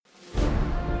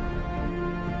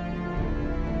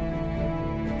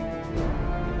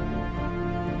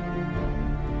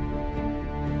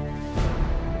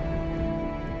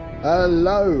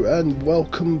Hello and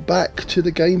welcome back to the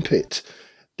Game Pit.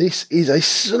 This is a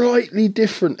slightly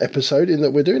different episode in that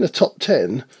we're doing a top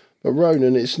 10, but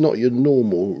Ronan, it's not your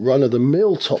normal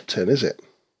run-of-the-mill top 10, is it?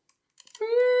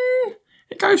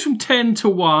 It goes from 10 to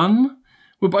 1.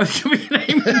 We're both going to be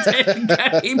naming 10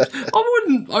 games. I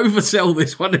wouldn't oversell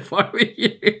this one if I were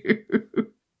you.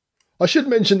 I should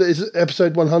mention that it's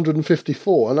episode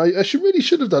 154, and I really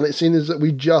should have done it, seeing as that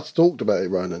we just talked about it,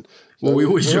 Ronan. So well, we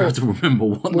always have to remember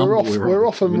what number we're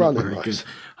off and running, right?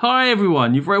 Hi,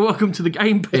 everyone. You're very welcome to the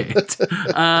Game Pit.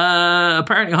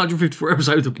 Apparently 154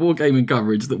 episodes of board gaming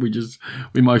coverage that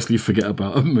we mostly forget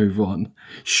about and move on.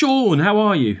 Sean, how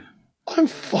are you? I'm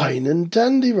fine and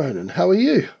dandy, Ronan. How are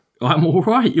you? I'm all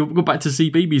right. You'll go back to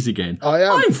see BBs again. I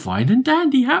am. I'm fine and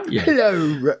dandy. How are you?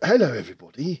 Hello,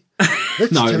 everybody.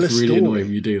 Let's no, tell it's really annoying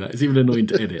when you do that. It's even annoying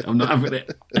to edit. I'm not having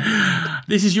it.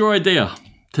 This is your idea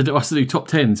to do top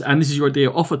 10s, and this is your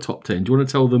idea off a top 10. Do you want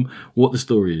to tell them what the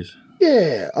story is?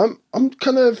 Yeah, I'm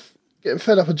kind of getting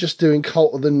fed up of just doing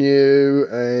Cult of the New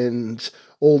and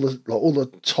all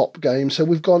the top games. So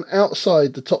we've gone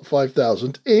outside the top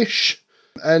 5,000-ish,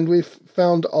 and we've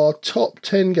found our top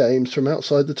 10 games from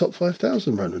outside the top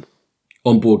 5,000, Ronan.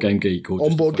 On Board Game Geek. Or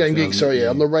on Board Game Geek, sorry,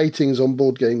 on the ratings on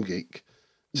Board Game Geek.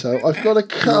 So I've got a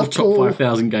couple... Top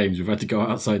 5,000 games, we've had to go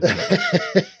outside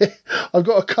that. I've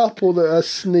got a couple that are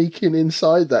sneaking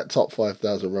inside that top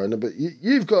 5,000, Ronan, but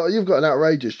you've got an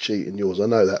outrageous cheat in yours. I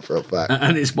know that for a fact.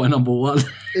 And it's my number one.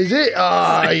 Is it?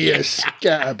 Ah, yes,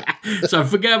 scab. So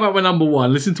forget about my number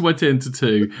one. Listen to my 10 to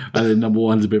 2, and then number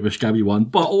one's a bit of a scabby one,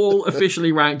 but all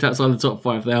officially ranked outside the top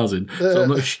 5,000. So I'm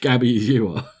not as scabby as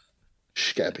you are.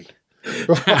 Scabby.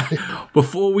 Right.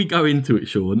 Before we go into it,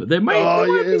 Sean, there might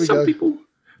be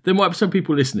some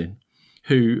people listening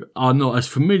who are not as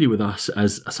familiar with us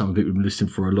as some people who've been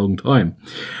listening for a long time.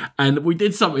 And we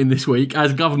did something this week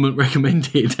as government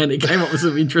recommended, and it came up with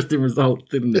some interesting results,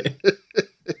 didn't it?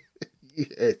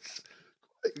 Yes,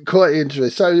 quite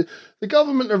interesting. So the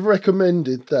government have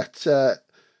recommended that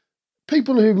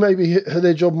people who maybe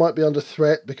their job might be under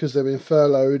threat because they've been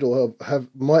furloughed or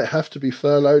might have to be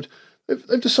furloughed,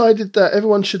 they've decided that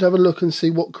everyone should have a look and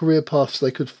see what career paths they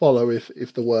could follow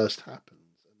if the worst happens.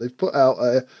 They've put out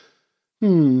I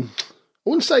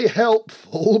wouldn't say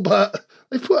helpful, but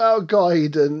they've put out a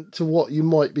guide to what you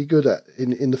might be good at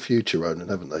in the future, Ronan,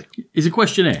 haven't they? It's a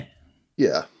questionnaire.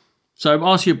 Yeah. So I've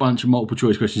asked you a bunch of multiple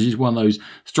choice questions. It's one of those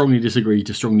strongly disagree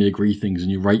to strongly agree things,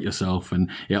 and you rate yourself, and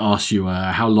it asks you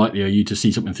how likely are you to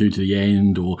see something through to the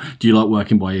end, or do you like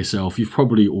working by yourself? You've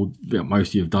probably, most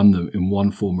of you have done them in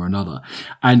one form or another.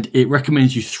 And it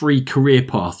recommends you 3 career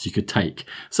paths you could take.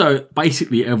 So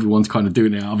basically everyone's kind of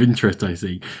doing it out of interest, I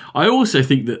think. I also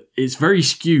think that it's very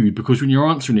skewed because when you're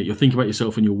answering it, you're thinking about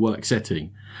yourself in your work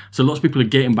setting. So lots of people are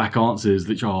getting back answers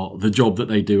which are the job that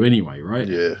they do anyway, right?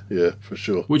 Yeah, for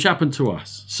sure. Which happened to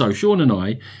us. So Sean and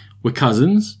I were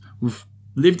cousins. We've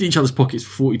lived in each other's pockets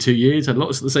for 42 years, had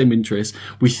lots of the same interests.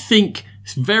 We think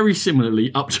very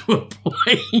similarly up to a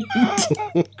point.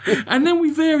 And then we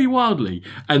vary wildly.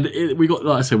 And we got,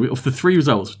 like I said, of the 3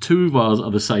 results, 2 of ours are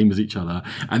the same as each other.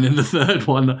 And then the third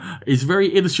one is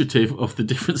very illustrative of the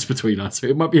difference between us. So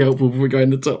it might be helpful if we go in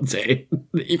the top 10,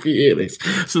 if you hear this.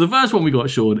 So the first one we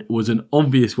got, Sean, was an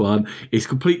obvious one. It's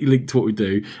completely linked to what we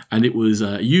do. And it was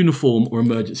uniform or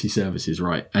emergency services,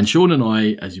 right? And Sean and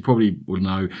I, as you probably will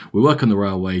know, we work on the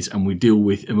railways and we deal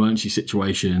with emergency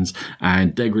situations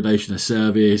and degradation of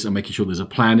service and making sure there's a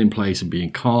plan in place and being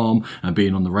calm and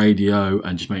being on the radio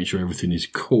and just making sure everything is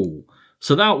cool.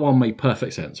 So that one made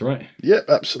perfect sense, right? Yep,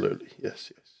 absolutely.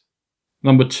 Yes.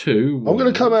 Number 2 was... I'm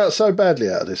going to come out so badly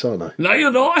out of this, aren't I? No,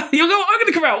 you're not. I'm going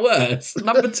to come out worse.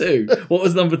 Number 2. What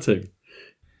was number 2?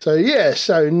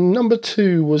 So number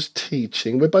 2 was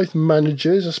teaching. We're both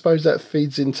managers. I suppose that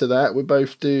feeds into that. We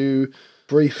both do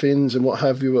briefings and what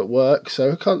have you at work.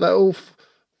 So that all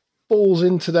falls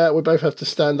into that. We both have to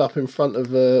stand up in front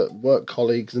of work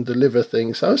colleagues and deliver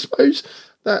things. So I suppose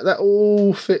that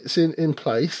all fits in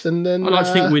place. And then I like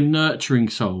to think we're nurturing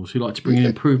souls who like to bring an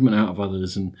improvement out of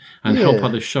others and help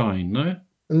others shine, no?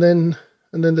 And then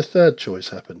the third choice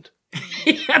happened.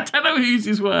 I don't know whose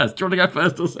is worse. Do you want to go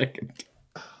first or second?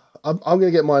 I'm going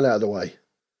to get mine out of the way.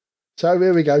 So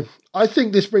here we go. I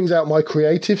think this brings out my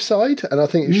creative side, and I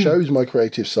think it shows my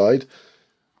creative side.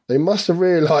 They must have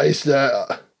realised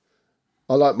that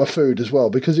I like my food as well,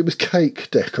 because it was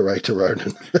cake decorator,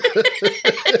 Ronan.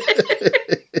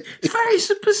 It's very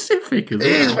specific as well.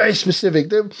 It is very specific.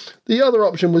 The other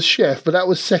option was chef, but that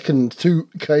was second to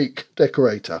cake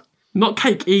decorator. Not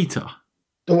cake eater.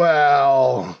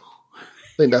 Well,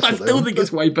 think that's I still think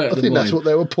it's way better than that's mine. what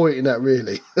they were pointing at,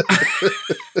 really.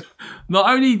 Not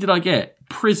only did I get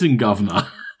prison governor,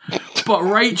 but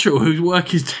Rachel, whose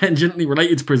work is tangentially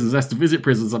related to prisons, has to visit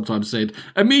prisons sometimes, said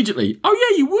immediately, "Oh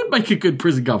yeah, you would make a good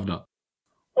prison governor."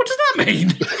 What does that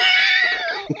mean?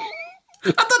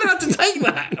 I don't know how to take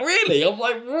that, really. I'm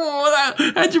like, what?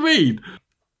 How do you mean?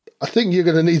 I think you're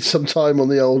going to need some time on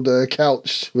the old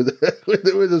couch with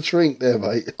a shrink there,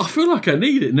 mate. I feel like I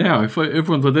need it now if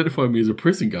everyone's identifying me as a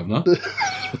prison governor.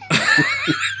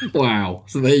 Wow.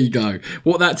 So there you go.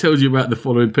 What that tells you about the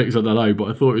following picks, I don't know, but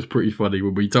I thought it was pretty funny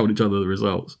when we told each other the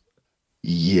results.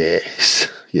 Yes.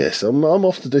 I'm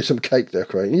off to do some cake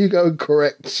decorating. You go and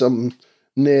correct some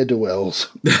ne'er-do-wells.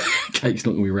 Cake's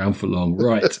not going to be around for long.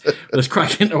 Right. Let's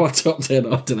crack into our top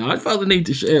 10 after that. I felt the need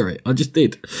to share it. I just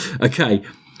did. Okay.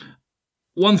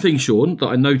 One thing, Sean, that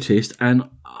I noticed, and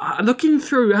looking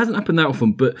through, it hasn't happened that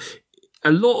often, but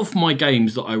a lot of my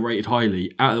games that I rated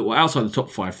highly, outside the top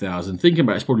 5,000, thinking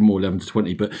about it's probably more 11 to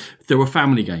 20, but there were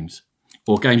family games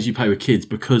or games you play with kids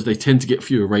because they tend to get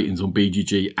fewer ratings on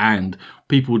BGG and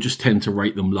people just tend to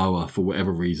rate them lower for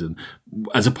whatever reason,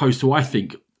 as opposed to, I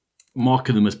think,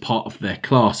 marking them as part of their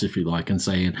class, if you like, and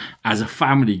saying, as a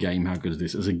family game, how good is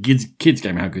this? As a kids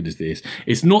game, how good is this?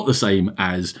 It's not the same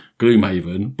as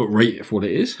Gloomhaven, but rate it for what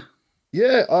it is.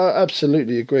 Yeah, I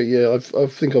absolutely agree. Yeah, I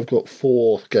think I've got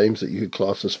 4 games that you could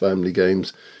class as family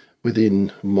games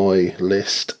within my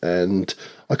list, and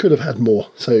I could have had more.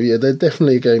 So yeah, they're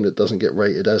definitely a game that doesn't get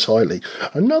rated as highly.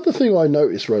 Another thing I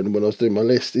noticed, Ronan, when I was doing my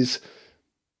list is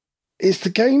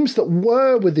the games that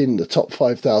were within the top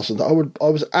 5,000. I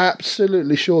was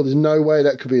absolutely sure there's no way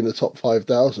that could be in the top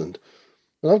 5,000.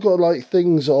 And I've got like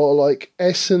things are like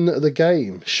Essen the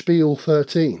Game, Spiel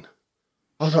 13.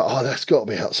 I was like, oh, that's got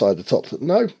to be outside the top.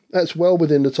 No, that's well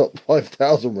within the top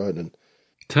 5,000, Ronan.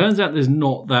 Turns out there's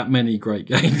not that many great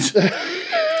games.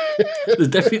 There's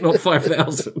definitely not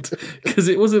 5,000 because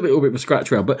it was a little bit of a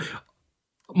scratch round. But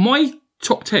my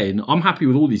top 10, I'm happy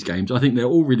with all these games. I think they're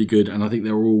all really good and I think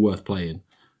they're all worth playing.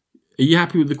 Are you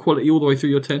happy with the quality all the way through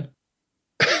your 10?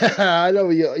 I know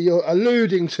what you're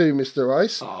alluding to, Mr.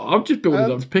 Rice. Oh, I'm just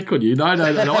building up to pick on you. No.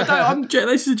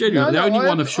 This is genuine. The only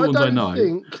one of Sean's I know. I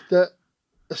think that,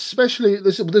 especially,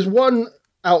 there's one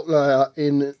outlier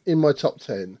in my top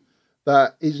 10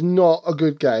 that is not a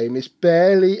good game. It's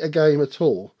barely a game at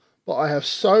all. But I have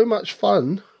so much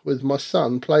fun with my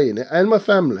son playing it and my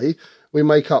family. We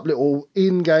make up little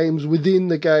in-games within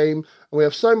the game, and we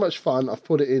have so much fun, I've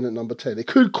put it in at number 10. It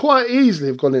could quite easily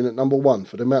have gone in at number 1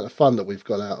 for the amount of fun that we've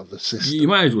got out of the system. You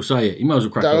might as well say it. You might as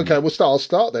well crack on. Okay, I'll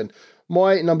start then.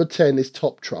 My number 10 is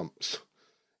Top Trumps.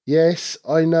 Yes,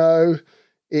 I know,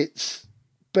 it's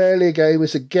barely a game.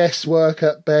 It's a guesswork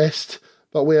at best,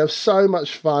 but we have so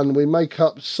much fun. We make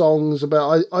up songs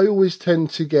about... I always tend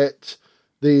to get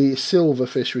the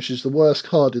Silverfish, which is the worst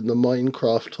card in the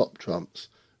Minecraft Top Trumps.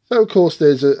 So, of course,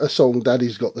 there's a song,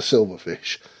 Daddy's Got the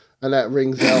Silverfish, and that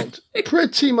rings out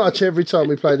pretty much every time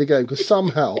we play the game, because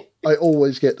somehow I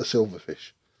always get the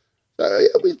Silverfish.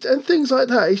 And things like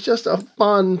that. It's just a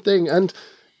fun thing. And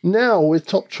now with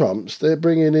Top Trumps, they're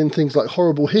bringing in things like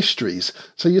horrible histories.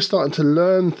 So you're starting to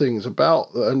learn things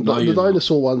about them. And the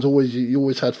dinosaur ones, you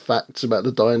always had facts about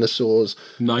the dinosaurs.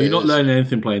 No, you're not learning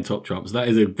anything playing Top Trumps. That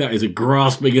is a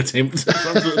grasping attempt at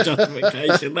some sort of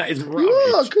justification. That is rubbish.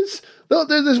 Yeah, because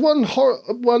there's one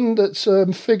that's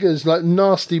figures like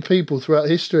nasty people throughout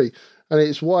history, and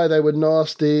it's why they were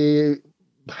nasty,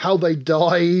 how they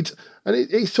died, and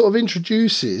it sort of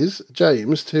introduces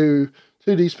James to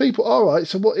these people. All right,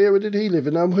 so what era did he live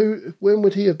in? When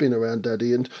would he have been around,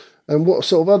 Daddy? And what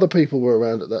sort of other people were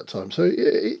around at that time? So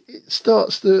it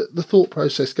starts the thought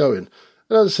process going.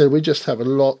 And as I said, we just have a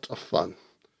lot of fun.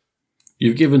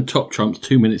 You've given Top Trumps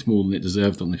 2 minutes more than it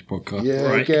deserved on this podcast. Yeah,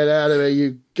 right. Get out of here,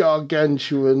 you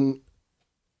gargantuan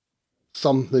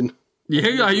something.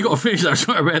 Yeah, you got to finish that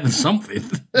somewhere better than something.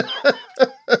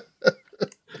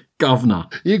 Governor.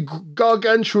 You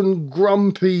gargantuan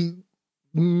grumpy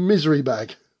misery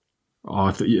bag. Oh,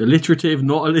 I thought you alliterative,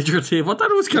 not alliterative. I don't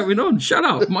know what's going on. Shut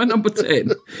up. My number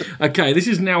 10. Okay, this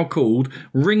is now called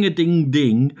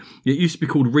Ring-a-Ding-Ding. It used to be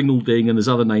called Ringle-Ding, and there's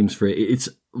other names for it. It's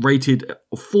rated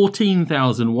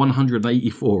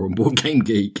 14,184 on Board Game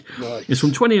Geek. Nice. It's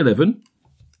from 2011.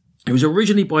 It was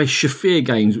originally by Shafir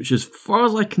Games, which, as far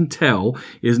as I can tell,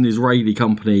 is an Israeli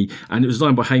company, and it was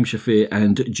designed by Haim Shafir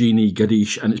and Jeannie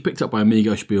Gadish, and it's picked up by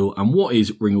Amigo Spiel. And what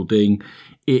is Ringle-Ding?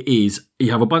 It is,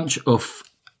 you have a bunch of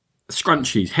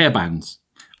scrunchies, hairbands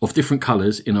of different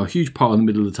colours in a huge pile in the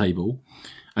middle of the table,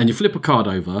 and you flip a card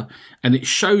over, and it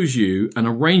shows you an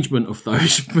arrangement of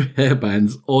those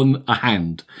hairbands on a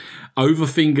hand. Over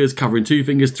fingers, covering 2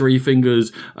 fingers, 3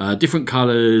 fingers, different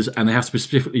colours, and they have to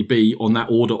specifically be on that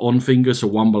order on fingers, so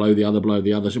one below the other,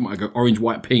 So it might go orange,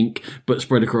 white, pink, but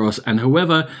spread across. And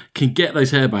whoever can get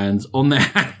those hairbands on their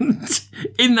hand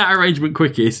in that arrangement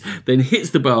quickest, then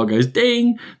hits the bell, goes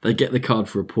ding, they get the card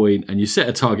for a point, and you set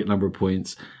a target number of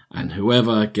points, and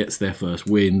whoever gets there first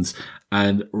wins.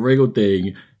 And ring or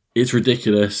ding, it's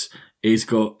ridiculous. It's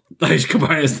got those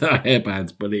components that are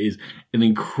hairbands, but it is an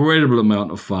incredible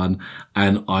amount of fun,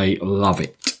 and I love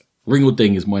it. Ring or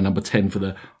Ding is my number 10 for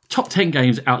the top 10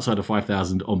 games outside of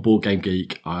 5,000 on Board Game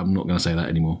Geek. I'm not going to say that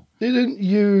anymore. Didn't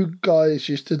you guys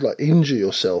used to like injure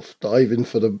yourself diving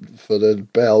for the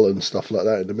bell and stuff like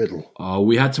that in the middle? Oh,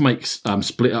 we had to make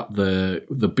split up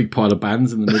the big pile of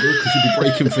bands in the middle because you'd be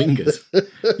breaking fingers.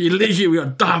 You literally, we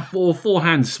got four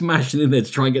hands smashing in there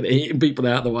to try and get hitting people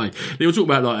out of the way. They were talking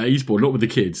about like Eastbourne, not with the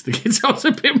kids. The kids are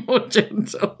a bit more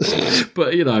gentle.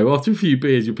 But, you know, after a few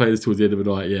beers, you play this towards the end of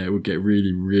the night, yeah, it would get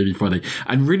really, really funny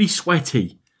and really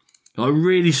sweaty. Like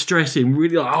really stressing,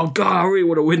 really like, oh God, I really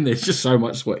want to win this. Just so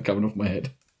much sweat coming off my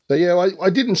head. So yeah, I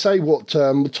didn't say what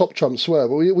top trumps were,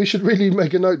 but we should really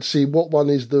make a note to see what one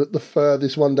is the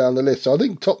furthest one down the list. So I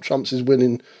think top trumps is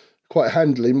winning quite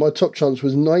handily. My top trumps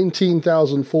was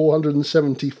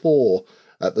 19,474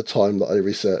 at the time that I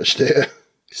researched it.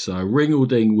 So Ring or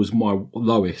Ding was my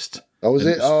lowest. Oh, was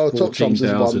it? Oh, top trumps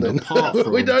is one then.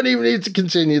 We don't even need to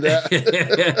continue that.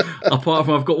 Apart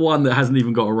from I've got one that hasn't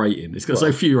even got a rating. It's got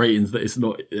so few ratings that it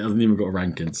hasn't even got a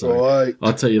ranking. So right.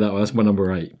 I'll tell you that one. That's my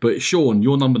number 8. But Sean,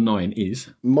 your number 9 is?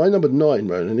 My number 9,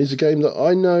 Ronan, is a game that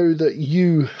I know that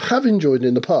you have enjoyed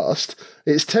in the past.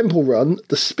 It's Temple Run,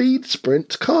 the Speed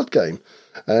Sprint card game.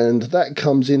 And that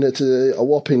comes in at a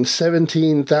whopping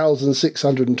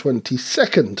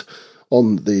 17,622nd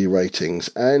on the ratings,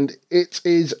 and it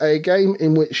is a game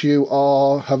in which you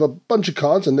have a bunch of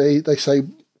cards, and they say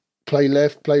play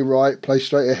left, play right, play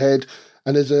straight ahead,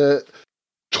 and there's a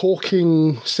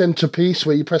talking centerpiece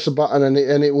where you press a button and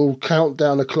it will count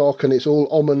down a clock, and it's all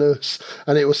ominous,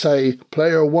 and it will say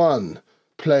player 1,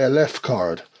 play a left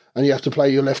card, and you have to play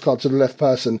your left card to the left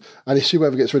person, and it's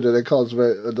whoever gets rid of their cards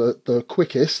the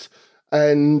quickest,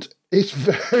 and it's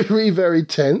very, very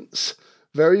tense.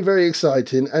 Very, very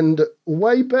exciting, and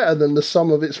way better than the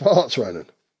sum of its parts, Ronan.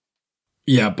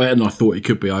 Yeah, better than I thought it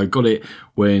could be. I got it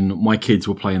when my kids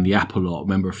were playing the app a lot,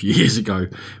 remember a few years ago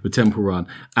with Temple Run,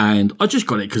 and I just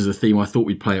got it because of the theme. I thought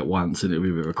we'd play it once and it would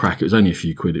be a bit of a crack. It was only a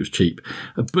few quid, it was cheap.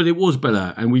 But it was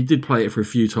better, and we did play it for a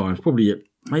few times, probably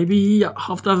maybe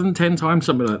half dozen, 10 times,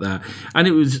 something like that. And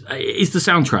it's the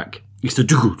soundtrack. It's the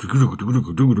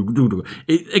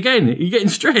again, you're getting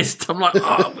stressed. I'm like,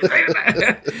 oh.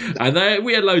 And then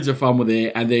we had loads of fun with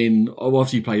it. And then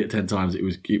after you played it 10 times, it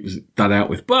was done out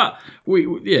with. But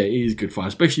it is good fun,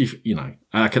 especially if, you know,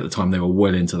 like at the time they were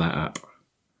well into that app.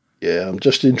 Yeah, I'm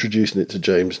just introducing it to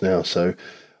James now. So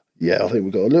yeah, I think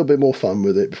we've got a little bit more fun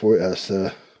with it before it has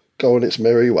to go on its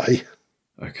merry way.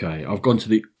 Okay, I've gone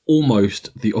to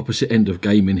almost the opposite end of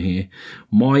gaming here.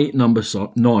 My number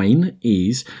 9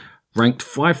 is ranked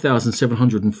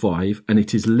 5,705, and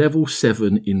it is Level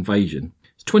 7 Invasion.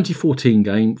 It's a 2014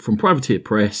 game from Privateer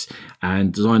Press,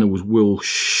 and designer was Will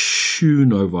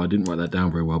Schoonover. I didn't write that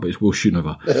down very well, but it's Will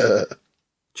Schoonover. Do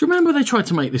you remember they tried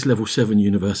to make this Level 7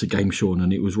 universe a game, Sean,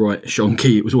 and it was right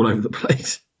shonky, it was all over the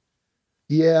place?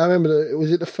 Yeah, I remember, was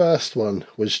it the first one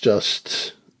was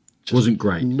just wasn't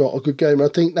great. Not a good game. I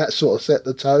think that sort of set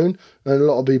the tone, and a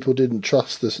lot of people didn't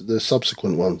trust the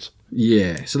subsequent ones.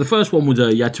 Yeah, so the first one was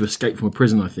you had to escape from a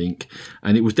prison, I think,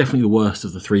 and it was definitely the worst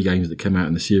of the 3 games that came out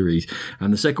in the series.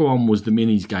 And the second one was the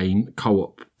minis game,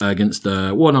 co-op against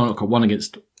one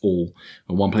against all,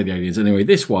 and one played the aliens. Anyway,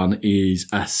 this one is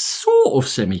a sort of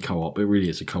semi-co-op. It really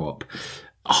is a co-op.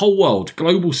 A whole world,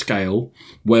 global scale,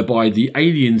 whereby the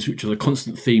aliens, which are the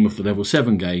constant theme of the Level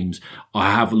 7 games,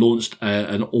 have launched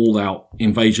an all-out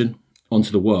invasion onto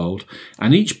the world,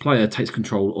 and each player takes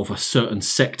control of a certain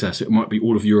sector. So it might be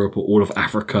all of Europe or all of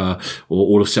Africa or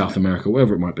all of South America,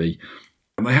 wherever it might be.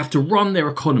 And they have to run their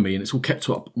economy, and it's all kept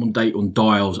up on date on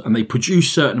dials, and they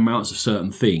produce certain amounts of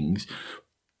certain things.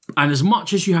 And as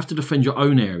much as you have to defend your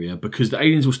own area, because the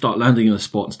aliens will start landing in a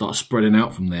spot and start spreading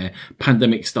out from there,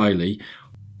 pandemic styley.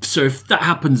 So if that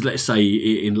happens, let's say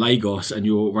in Lagos and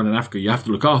you're running Africa, you have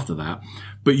to look after that.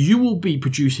 But you will be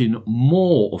producing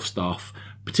more of stuff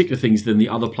particular things than the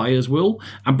other players will.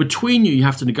 And between you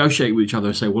have to negotiate with each other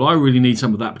and say, well, I really need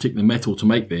some of that particular metal to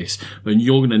make this, and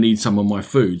you're going to need some of my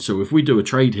food. So if we do a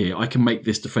trade here, I can make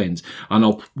this defense.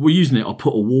 And we're using it, I'll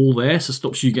put a wall there, so it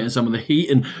stops you getting some of the heat.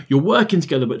 And you're working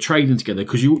together, but trading together,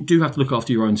 because you do have to look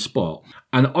after your own spot.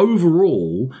 And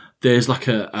overall, there's like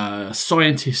a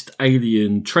scientist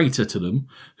alien traitor to them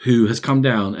who has come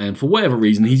down, and for whatever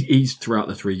reason, he's throughout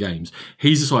the 3 games,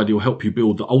 he's decided he'll help you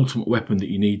build the ultimate weapon that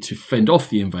you need to fend off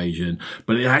the invasion,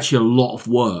 but it's actually a lot of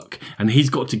work, and he's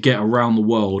got to get around the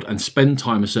world and spend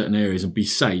time in certain areas and be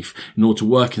safe in order to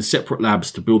work in separate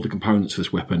labs to build the components for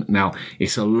this weapon. Now,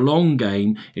 it's a long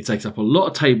game, it takes up a lot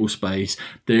of table space,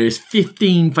 there's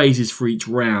 15 phases for each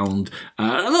round, a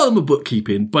lot of them are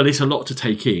bookkeeping, but it's a lot to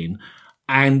take in.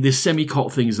 And this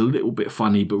semi-co-op thing is a little bit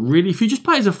funny, but really, if you just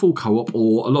play as a full co-op,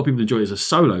 or a lot of people enjoy it as a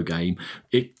solo game,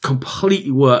 it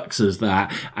completely works as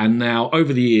that. And now,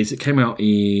 over the years, it came out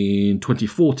in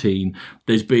 2014,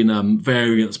 there's been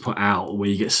variants put out where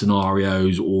you get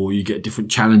scenarios, or you get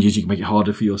different challenges, you can make it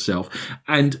harder for yourself.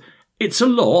 And it's a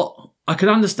lot. I can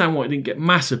understand why it didn't get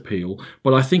mass appeal,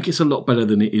 but I think it's a lot better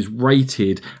than it is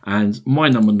rated. And my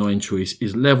number 9 choice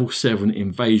is Level 7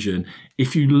 Invasion.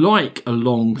 If you like a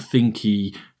long,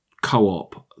 thinky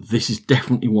co-op, this is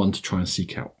definitely one to try and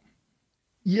seek out.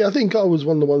 Yeah, I think I was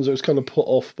one of the ones that was kind of put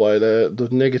off by the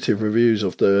negative reviews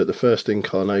of the first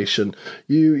incarnation.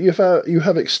 You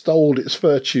have extolled its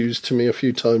virtues to me a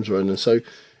few times, Ronan, so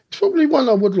it's probably one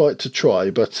I would like to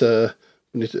try, but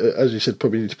as you said,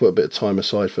 probably need to put a bit of time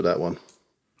aside for that one.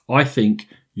 I think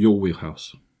your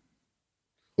wheelhouse.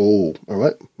 Oh, all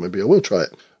right. Maybe I will try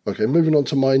it. Okay, moving on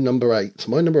to my number 8.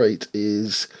 My number 8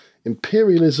 is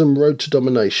Imperialism Road to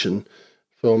Domination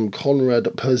from Konrad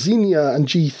Perzinia and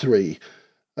G3.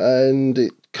 And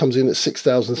it comes in at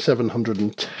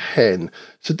 6,710.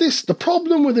 So the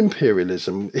problem with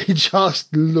Imperialism, it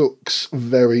just looks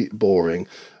very boring.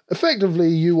 Effectively,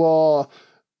 you are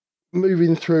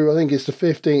moving through, I think it's the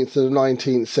 15th to the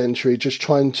 19th century, just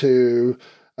trying to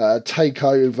take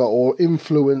over or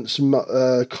influence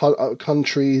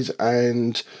countries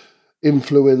and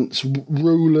influence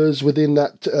rulers within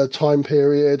that time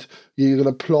period. You're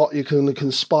going to plot, you're going to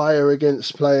conspire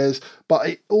against players, but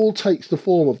it all takes the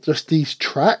form of just these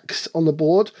tracks on the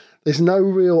board. There's no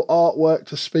real artwork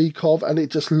to speak of, and it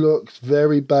just looks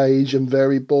very beige and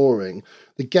very boring.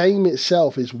 The game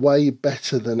itself is way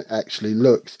better than it actually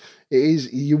looks.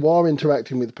 You are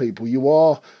interacting with people. You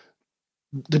are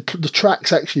the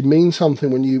tracks actually mean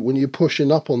something when you're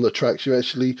pushing up on the tracks.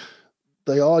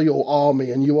 They are your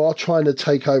army, and you are trying to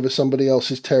take over somebody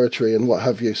else's territory and what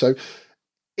have you. So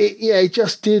it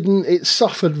just didn't. It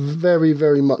suffered very,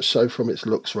 very much so from its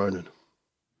looks, Ronan.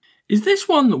 Is this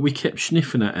one that we kept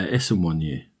sniffing at Essen one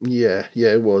year? Yeah,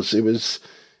 it was. It was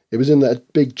in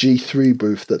that big G3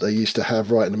 booth that they used to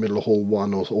have right in the middle of Hall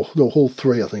 1 or Hall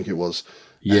 3, I think it was.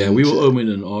 Yeah, and we were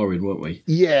umming and ahhing, weren't we?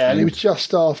 Yeah, and it was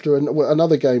just after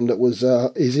another game that was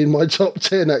is in my top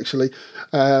 10, actually,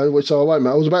 which I won't.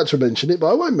 I was about to mention it, but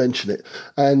I won't mention it.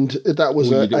 And that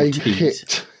was a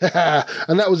hit.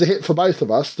 And that was a hit for both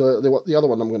of us, the other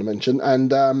one I'm going to mention.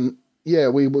 And,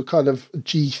 we were kind of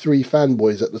G3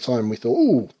 fanboys at the time. We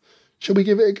thought, should we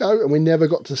give it a go? And we never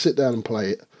got to sit down and play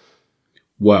it.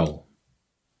 Well,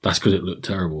 that's because it looked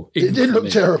terrible. It did look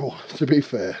terrible, to be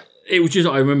fair. It was just,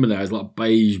 I remember that as like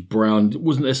beige, brown.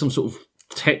 Wasn't there some sort of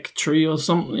tech tree or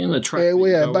something in the track?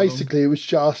 Yeah, basically it was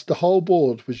just, the whole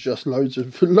board was just loads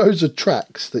of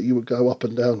tracks that you would go up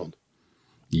and down on.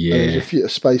 Yeah. And there was a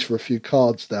space for a few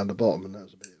cards down the bottom, and that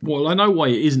was a bit. Well, I know why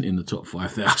it isn't in the top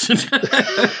 5,000.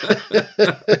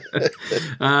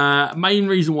 Main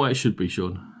reason why it should be,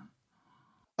 Sean.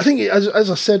 I think, as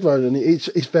I said, Ronan, it's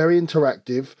very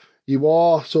interactive. You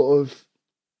are sort of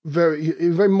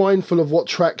you're very mindful of what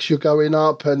tracks you're going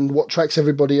up and what tracks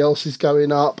everybody else is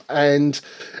going up, and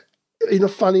in a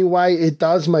funny way, it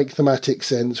does make thematic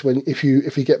sense if you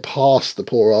get past the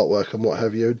poor artwork and what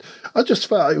have you. I just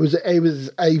felt it was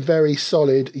a very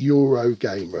solid Euro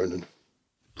game, Ronan.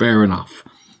 Fair enough.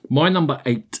 My number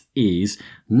 8 is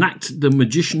Nacht the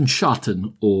Magician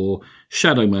Schatten, or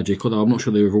Shadow Magic, although I'm not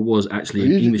sure there ever was actually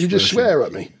an English version. You just swear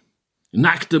at me.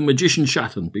 Nacht the Magician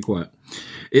Schatten, be quiet.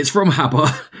 It's from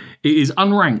Haber. It is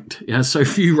unranked. It has so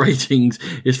few ratings.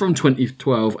 It's from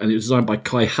 2012, and it was designed by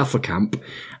Kai Haferkamp.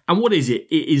 And what is it?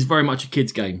 It is very much a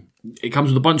kid's game. It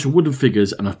comes with a bunch of wooden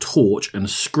figures and a torch and a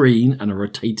screen and a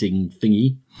rotating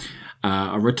thingy.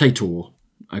 A rotator.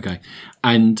 Okay.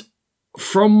 And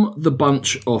from the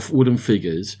bunch of wooden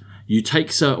figures, you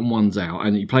take certain ones out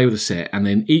and you play with a set, and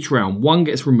then each round one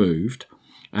gets removed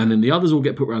and then the others all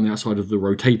get put around the outside of the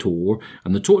rotator,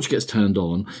 and the torch gets turned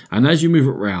on, and as you move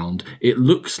it around, it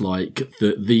looks like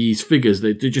these figures,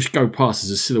 they just go past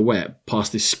as a silhouette,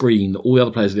 past this screen that all the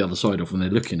other players are the other side of when they're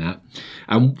looking at,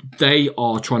 and they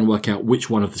are trying to work out which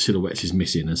one of the silhouettes is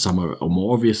missing, and some are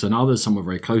more obvious than others, some are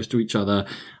very close to each other,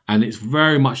 and it's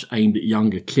very much aimed at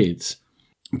younger kids.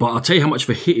 But I'll tell you how much of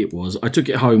a hit it was. I took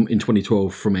it home in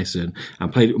 2012 from Essen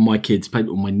and played it with my kids, played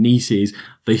it with my nieces.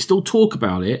 They still talk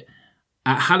about it.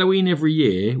 At Halloween every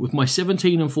year, with my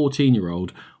 17 and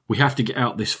 14-year-old, we have to get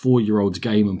out this 4-year-old's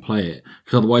game and play it.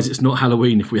 Because otherwise it's not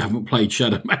Halloween if we haven't played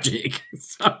Shadow Magic.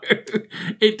 So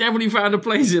it definitely found a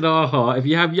place in our heart. If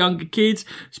you have younger kids,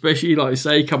 especially like I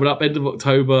say, coming up end of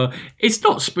October, it's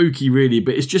not spooky really,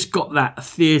 but it's just got that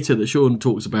theatre that Sean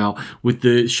talks about with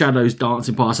the shadows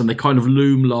dancing past and they kind of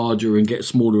loom larger and get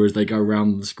smaller as they go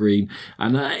around the screen.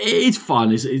 And it's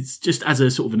fun. It's just as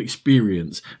a sort of an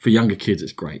experience for younger kids,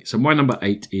 it's great. So my number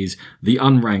 8 is the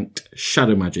unranked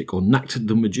Shadow Magic, or Nacht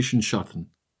the Magician Schatten.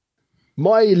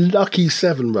 My lucky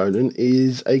 7, Ronan,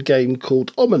 is a game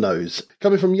called Ominos,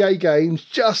 coming from Yay Games,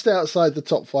 just outside the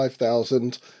top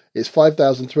 5,000. It's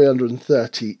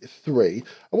 5,333. And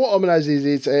what Ominos is,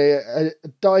 it's a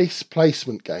dice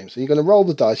placement game. So you're going to roll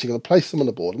the dice, you're going to place them on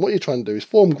the board, and what you're trying to do is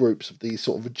form groups of these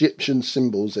sort of Egyptian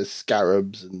symbols. There's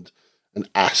scarabs and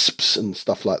asps and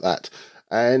stuff like that.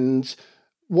 And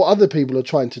what other people are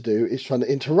trying to do is trying to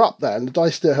interrupt that, and the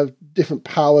dice still have different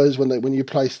powers when you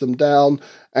place them down,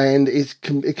 and it's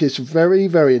a very,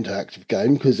 very interactive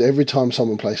game, because every time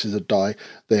someone places a die,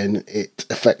 then it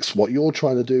affects what you're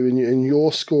trying to do in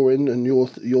your scoring and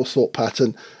your thought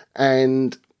pattern,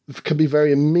 and it can be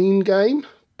very mean game,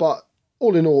 but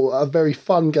all in all, a very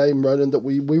fun game, Ronan, that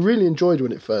we really enjoyed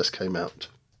when it first came out.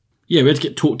 Yeah, we had to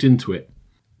get talked into it.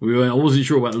 I wasn't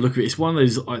sure about the look of it. It's one of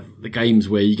those the games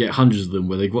where you get hundreds of them,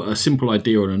 where they've got a simple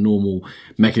idea on a normal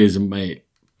mechanism, may it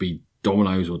be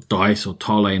dominoes or dice or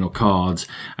tile laying or cards,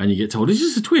 and you get told, this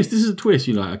is a twist,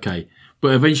 You're like, okay.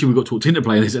 But eventually we got talked into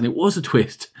playing this, and it was a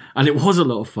twist, and it was a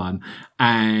lot of fun.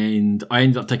 And I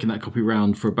ended up taking that copy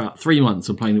round for about 3 months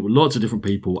and playing it with lots of different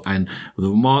people, and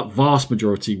the vast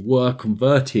majority were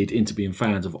converted into being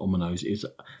fans of Ominos.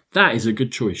 That is a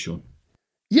good choice, Sean.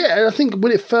 Yeah, and I think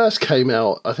when it first came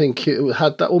out, I think it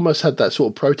almost had that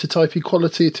sort of prototypey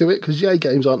quality to it, because Yay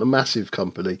Games aren't a massive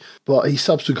company, but he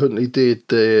subsequently did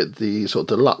the sort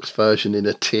of deluxe version in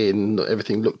a tin.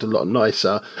 Everything looked a lot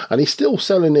nicer, and he's still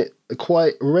selling it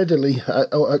quite readily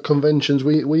at conventions.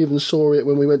 We even saw it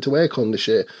when we went to Aircon this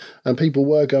year, and people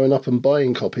were going up and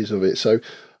buying copies of it. So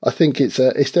I think it's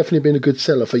definitely been a good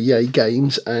seller for Yay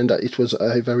Games, and it was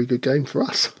a very good game for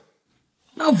us.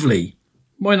 Lovely.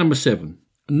 My number 7.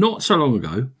 Not so long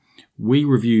ago, we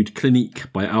reviewed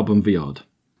Clinique by Alban Viard.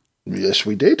 Yes,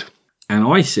 we did. And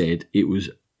I said it was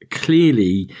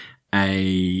clearly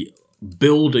a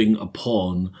building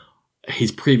upon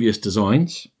his previous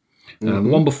designs. The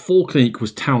one before Clinique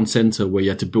was Town Centre, where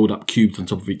you had to build up cubes on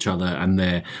top of each other, and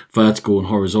their vertical and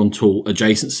horizontal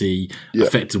adjacency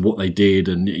affected what they did,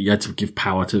 and you had to give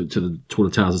power to the taller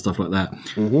towers and stuff like that.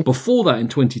 Before that, in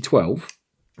 2012...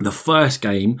 the first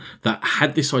game that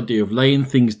had this idea of laying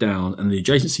things down and the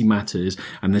adjacency matters,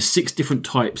 and there's 6 different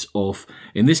types of,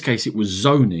 in this case it was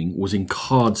zoning, was in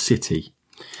Card City.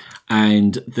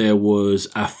 And there was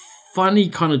a funny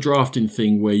kind of drafting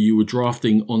thing where you were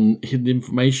drafting on hidden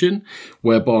information,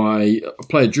 whereby a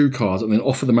player drew cards and then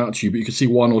offered them out to you, but you could see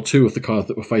 1 or 2 of the cards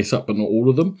that were face up, but not all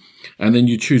of them. And then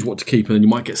you choose what to keep, and then you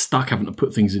might get stuck having to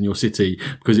put things in your city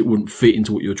because it wouldn't fit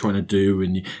into what you were trying to do,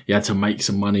 and you had to make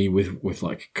some money with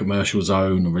like commercial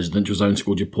zone or residential zone,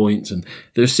 scored your points, and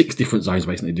there's 6 different zones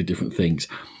basically did different things.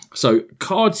 So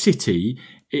Card City,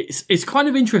 it's kind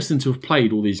of interesting to have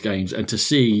played all these games and to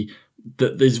see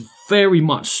that there's very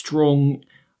much strong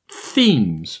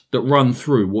themes that run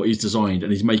through what he's designed,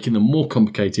 and he's making them more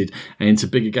complicated and into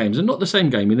bigger games. And not the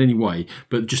same game in any way,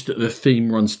 but just that the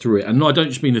theme runs through it. And no, I don't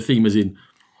just mean the theme as in,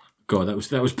 God,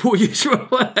 that was poor use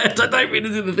of words. I don't mean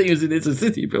as in the theme as in it's a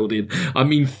city building. I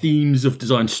mean themes of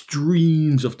design,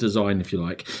 streams of design, if you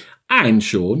like. And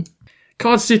Sean,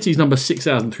 Card City is number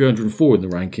 6,304 in the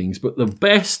rankings, but the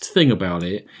best thing about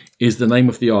it is the name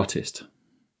of the artist.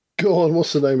 Go on,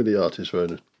 what's the name of the artist,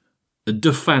 Ronan?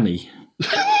 DaFanny.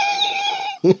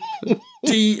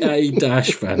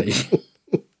 D-A-Fanny.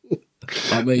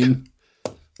 I mean...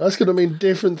 that's going to mean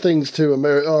different things to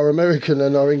our American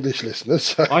and our English listeners.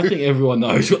 So. I think everyone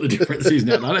knows what the difference is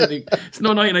now. I don't think... It's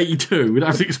not 1982. We'd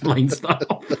have to explain stuff.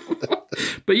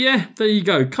 But yeah, there you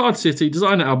go. Card City,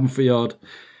 designer Alban Viard,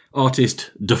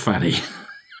 artist DaFanny.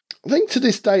 I think to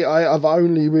this day I've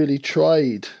only really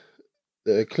tried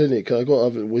Clinic.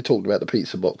 We talked about the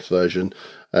pizza box version,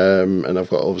 and I've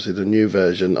got obviously the new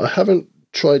version. I haven't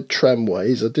tried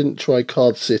Tramways. I didn't try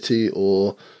Card City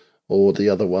or the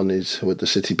other one is with the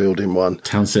city building one.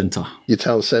 Town Centre. Your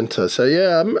Town Centre. So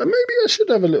yeah, maybe I should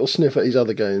have a little sniff at these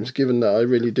other games, given that I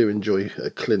really do enjoy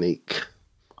Clinic.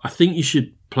 I think you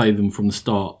should play them from the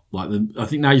start. I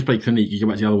think now you've played Clinic, you go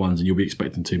back to the other ones and you'll be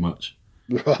expecting too much.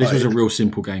 Right. This was a real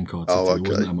simple game card. So There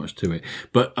wasn't that much to it.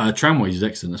 But Tramways is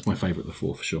excellent. That's my favourite of the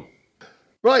four for sure.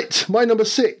 Right, my number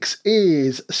 6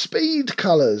 is Speed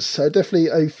Colours. So definitely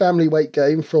a family weight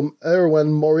game from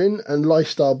Erwan Morin and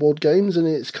Lifestyle Board Games, and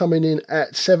it's coming in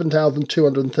at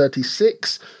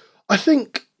 7,236. I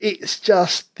think it's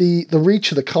just the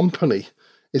reach of the company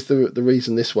is the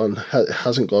reason this one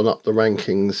hasn't gone up the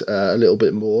rankings a little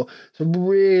bit more. It's a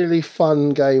really fun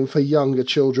game for younger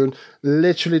children.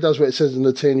 Literally does what it says in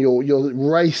the tin. You're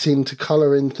racing to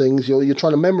colour in things. You're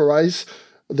trying to memorise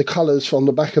the colours from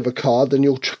the back of a card, then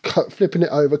you're flipping it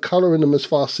over, colouring them as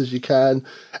fast as you can.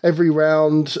 Every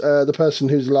round, the person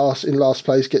who's in last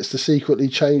place gets to secretly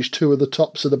change 2 of the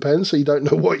tops of the pen, so you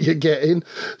don't know what you're getting.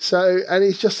 And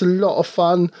it's just a lot of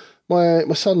fun. My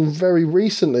son very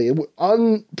recently,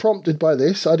 unprompted by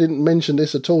this, I didn't mention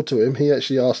this at all to him, he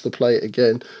actually asked to play it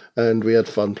again, and we had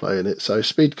fun playing it. So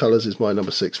Speed Colours is my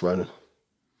number 6, Ronan.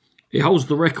 It holds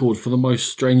the record for the most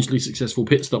strangely successful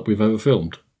pit stop we've ever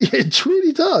filmed. It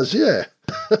really does, yeah.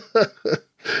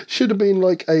 Should have been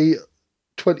like a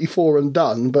 24 and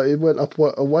done, but it went up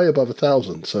way above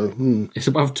 1,000. So It's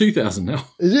above 2,000 now.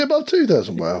 Is it above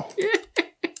 2,000? Wow. Yeah.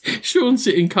 Sean's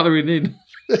sitting colouring in.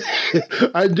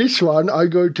 And this one I'm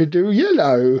going to do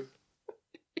yellow.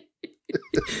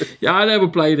 Yeah, I never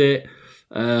played it.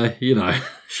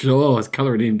 Sure, it's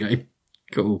colouring in game.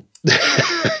 Cool.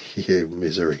 You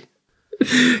misery.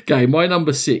 Okay, my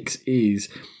number 6 is...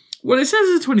 Well, it says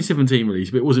it's a 2017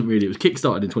 release, but it wasn't really. It was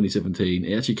kickstarted in 2017.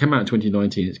 It actually came out in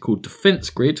 2019. It's called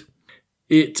Defense Grid.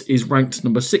 It is ranked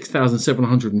number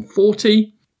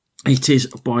 6,740. It is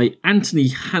by Anthony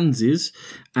Hanses,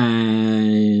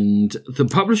 and the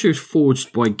publisher is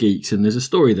Forged by Geeks. And there's a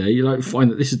story there. You don't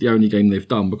find that this is the only game they've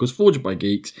done, because Forged by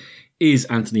Geeks is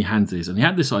Anthony Hanses. And he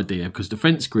had this idea because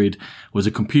Defense Grid was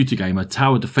a computer game, a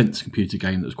tower defense computer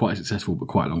game that was quite successful, but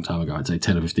quite a long time ago. I'd say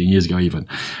 10 or 15 years ago even.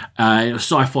 It was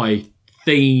sci-fi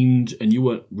themed, and you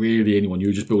weren't really anyone. You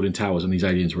were just building towers and these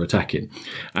aliens were attacking.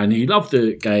 And he loved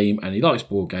the game and he likes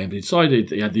board games. He decided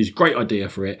that he had this great idea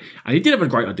for it. And he did have a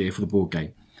great idea for the board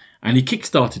game. And he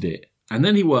kickstarted it. And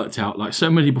then he worked out, like so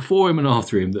many before him and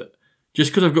after him, that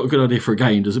just because I've got a good idea for a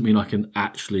game doesn't mean I can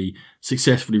actually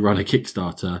successfully run a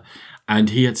Kickstarter. And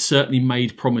he had certainly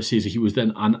made promises he was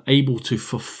then unable to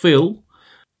fulfill,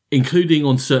 including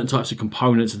on certain types of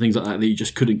components and things like that you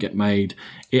just couldn't get made.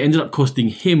 It ended up costing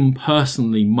him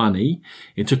personally money.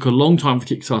 It took a long time for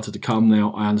Kickstarter to come.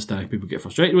 Now, I understand if people get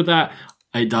frustrated with that.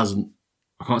 I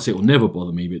can't say it will never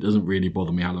bother me, but it doesn't really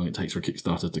bother me how long it takes for a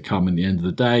Kickstarter to come in the end of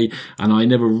the day. And I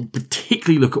never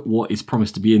particularly look at what is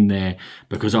promised to be in there,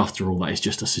 because after all, that is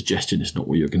just a suggestion. It's not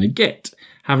what you're going to get.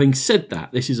 Having said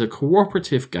that, this is a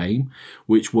cooperative game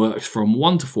which works from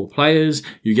 1 to 4 players.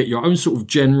 You get your own sort of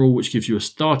general, which gives you a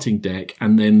starting deck,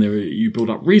 and then you build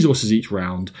up resources each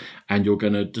round, and you're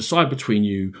going to decide between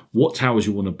you what towers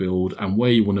you want to build and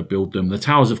where you want to build them. The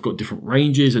towers have got different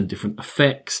ranges and different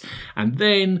effects, and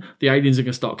then the aliens are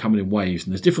going to start coming in waves,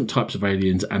 and there's different types of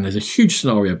aliens, and there's a huge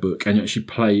scenario book, and you actually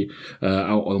play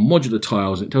out on modular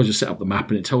tiles, and it tells you to set up the map,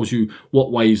 and it tells you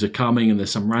what waves are coming, and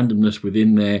there's some randomness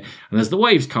within there, and as the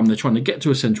waves come, they're trying to get to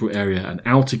a central area and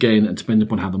out again, and depending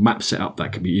upon how the map's set up,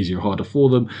 that can be easier or harder for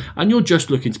them. And you're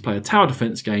just looking to play a tower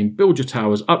defense game, build your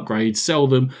towers, upgrade, sell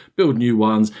them, build new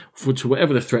ones to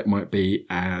whatever the threat might be.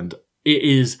 And it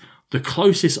is the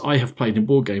closest I have played in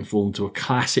board game form to a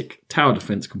classic tower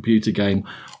defense computer game.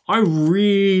 I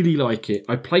really like it.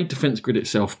 I played Defense Grid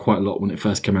itself quite a lot when it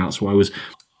first came out, so I was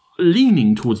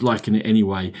leaning towards liking it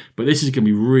anyway, but this is going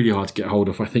to be really hard to get hold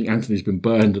of. I think Anthony's been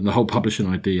burned and the whole publishing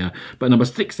idea. But number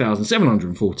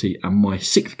 6,740, and my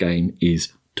 6th game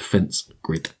is Defense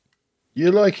Grid.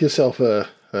 You like yourself a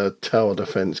tower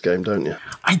defense game, don't you?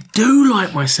 I do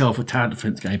like myself a tower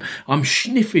defense game. I'm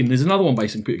sniffing. There's another one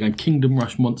based on computer game, Kingdom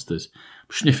Rush Monsters.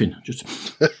 I'm sniffing, just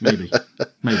maybe.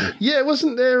 Yeah,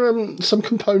 wasn't there some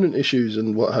component issues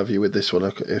and what have you with this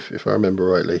one, if I remember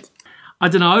rightly? I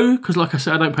don't know, because like I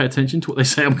said, I don't pay attention to what they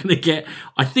say I'm going to get.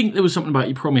 I think there was something about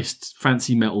you promised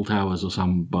fancy metal towers or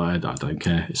something, but I don't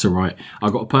care. It's all right.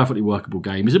 I've got a perfectly workable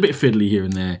game. It's a bit fiddly here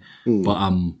and there,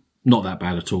 but not that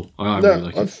bad at all. I really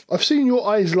like it. I've seen your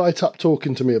eyes light up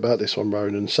talking to me about this one,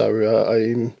 Ronan, so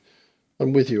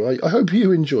I'm with you. I hope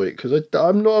you enjoy it, because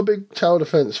I'm not a big tower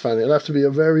defense fan. It'll have to be a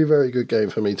very, very good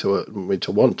game for me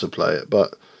to want to play it.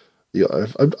 But yeah,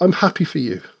 I'm happy for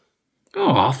you.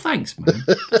 Oh, thanks, man.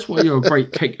 That's why you're a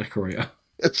great cake decorator.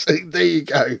 There you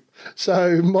go.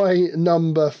 So my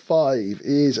number 5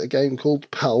 is a game called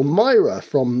Palmyra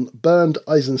from Bernd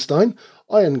Eisenstein,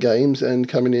 Iron Games, and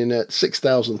coming in at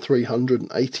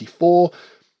 6,384.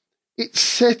 It's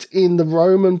set in the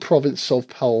Roman province of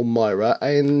Palmyra,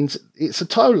 and it's a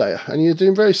tile layer, and you're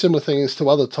doing very similar things to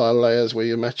other tile layers where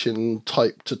you're matching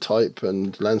type to type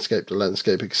and landscape to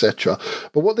landscape, etc.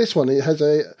 But what this one, it has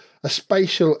a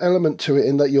spatial element to it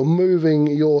in that you're moving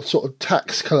your sort of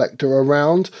tax collector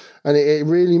around, and it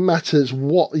really matters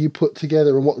what you put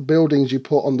together and what buildings you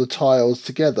put on the tiles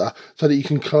together so that you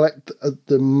can collect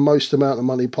the most amount of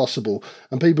money possible,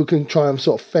 and people can try and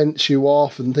sort of fence you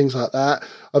off and things like that.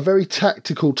 A very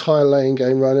tactical tile laying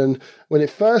game run, and when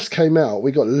it first came out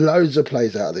we got loads of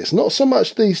plays out of this. Not so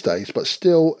much these days, but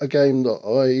still a game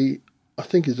that I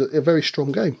think is a very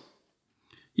strong game.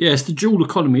 Yeah, it's the dual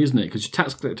economy, isn't it? Because your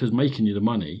tax collector's making you the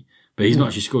money, but he's not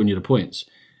actually scoring you the points.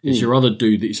 It's your other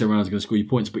dude that you surround is going to score you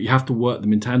points, but you have to work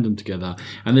them in tandem together.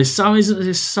 And isn't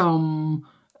there some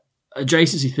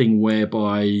adjacency thing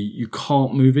whereby you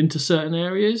can't move into certain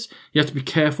areas? You have to be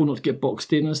careful not to get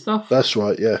boxed in and stuff. That's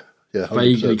right, yeah. 100%.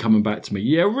 Vaguely coming back to me.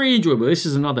 Yeah, really enjoyable. This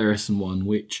is another Essen one,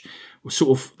 which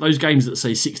sort of those games that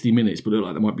say 60 minutes but look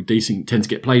like they might be decent tend to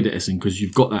get played at Essen because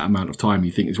you've got that amount of time.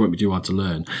 You think this won't be too hard to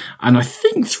learn. And I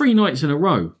think 3 nights in a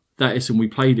row that Essen we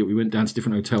played it. We went down to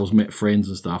different hotels, met friends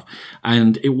and stuff,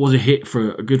 and it was a hit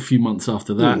for a good few months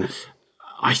after that.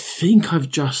 I think I've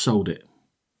just sold it.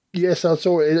 Yes, I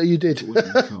saw it. You did.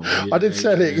 I did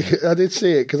sell it. I did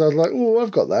see it because I was like, "Oh, I've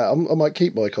got that. I might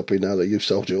keep my copy now that you've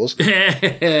sold yours."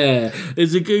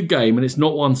 It's a good game, and it's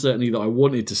not one certainly that I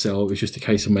wanted to sell. It was just a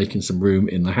case of making some room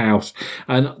in the house,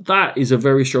 and that is a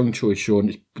very strong choice,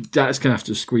 Sean. That's going to have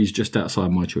to squeeze just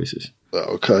outside my choices.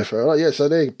 Okay, fair enough. Yeah, so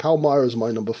there, Palmyra is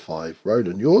my number 5.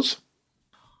 Ronan, yours?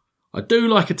 I do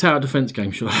like a tower defence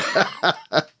game, Sean.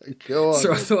 Go on.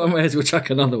 So I thought I may as well chuck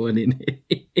another one in.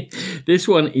 This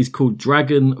one is called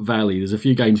Dragon Valley. There's a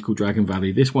few games called Dragon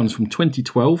Valley. This one's from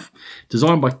 2012,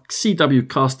 designed by C.W.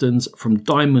 Carstens from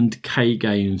Diamond K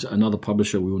Games, another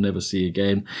publisher we will never see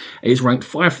again. It's ranked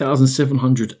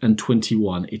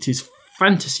 5,721. It is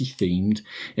fantasy themed,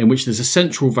 in which there's a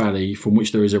central valley from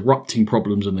which there is erupting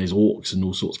problems and there's orcs and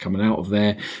all sorts coming out of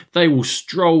there. They will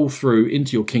stroll through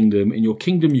into your kingdom. In your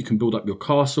kingdom, you can build up your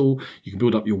castle, you can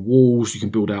build up your walls, you can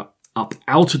build up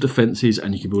outer defences,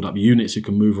 and you can build up units who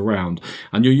can move around.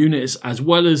 And your units, as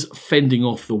well as fending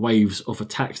off the waves of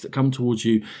attacks that come towards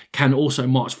you, can also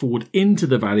march forward into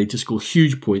the valley to score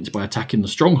huge points by attacking the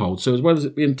stronghold. So as well as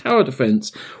it being tower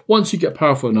defence, once you get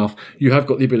powerful enough, you have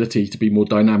got the ability to be more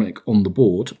dynamic on the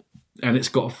board. And it's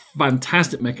got a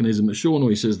fantastic mechanism that Sean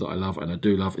always says that I love, and I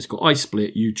do love. It's got I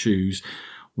Split, You Choose,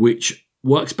 which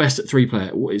works best at 3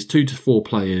 players. It's 2 to 4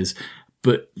 players.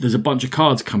 But there's a bunch of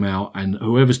cards come out, and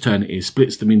whoever's turn it is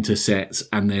splits them into sets,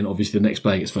 and then obviously the next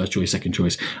player gets first choice, second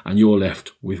choice, and you're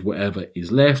left with whatever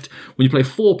is left. When you play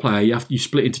 4 player, you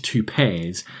split into 2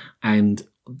 pairs, and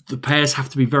the pairs have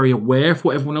to be very aware of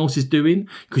what everyone else is doing,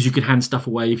 because you can hand stuff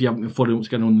away if you haven't been following what's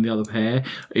going on in the other pair.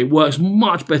 It works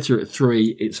much better at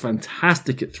 3. It's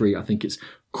fantastic at 3. I think it's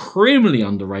criminally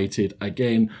underrated.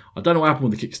 Again, I don't know what happened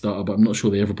with the Kickstarter, but I'm not sure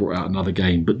they ever brought out another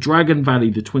game. But Dragon Valley,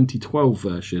 the 2012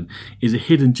 version, is a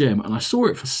hidden gem, and I saw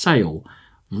it for sale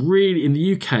really in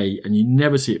the UK, and you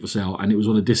never see it for sale, and it was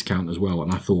on a discount as well,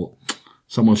 and I thought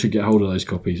someone should get hold of those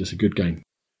copies. It's a good game.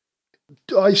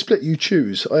 I Split, You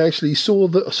Choose. I actually saw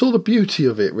the beauty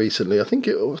of it recently. I think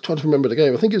I was trying to remember the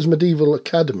game. I think it was Medieval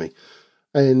Academy.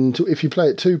 And if you play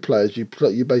it 2 players, you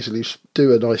basically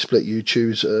do an I Split, You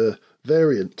Choose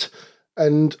variant.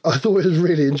 And I thought it was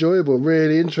really enjoyable,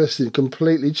 really interesting.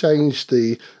 Completely changed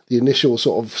the initial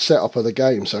sort of setup of the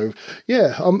game. So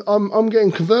yeah, I'm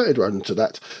getting converted right into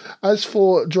that. As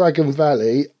for Dragon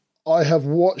Valley, I have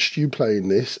watched you playing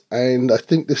this, and I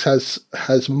think this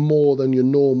has more than your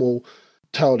normal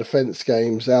tower defense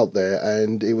games out there,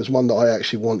 and it was one that I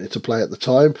actually wanted to play at the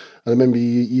time. And I remember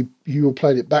you were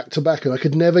playing it back to back, and I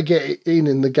could never get it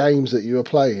in the games that you were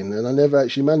playing, and I never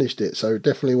actually managed it. So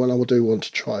definitely one I do want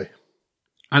to try.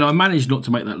 And I managed not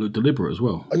to make that look deliberate as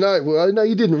well. No,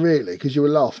 you didn't really, because you were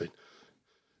laughing.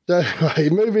 So anyway,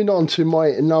 moving on to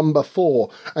my number 4,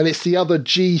 and it's the other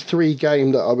G3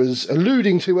 game that I was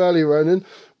alluding to earlier, Ronan,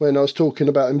 when I was talking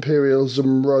about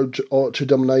Imperialism, Road to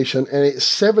Domination, and it's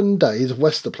 7 Days of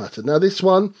Westerplatte. Now, this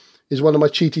one is one of my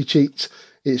cheaty cheats.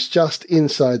 It's just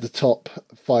inside the top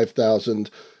 5,000.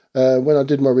 When I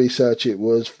did my research, it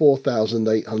was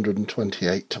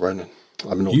 4,828, Ronan.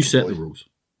 You set the rules.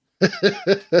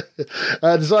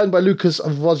 Designed by Lucas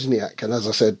Wozniak, and as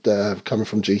I said, coming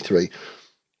from G3.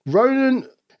 Ronan,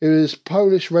 it was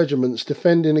Polish regiments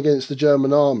defending against the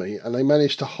German army, and they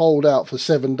managed to hold out for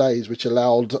 7 days, which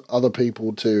allowed other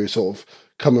people to sort of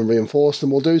come and reinforce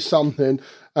them or do something.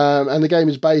 And the game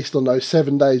is based on those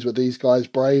 7 days where these guys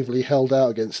bravely held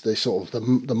out against the sort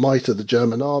of the might of the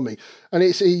German army. And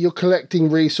you're collecting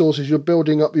resources, you're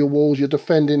building up your walls, you're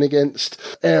defending against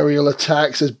aerial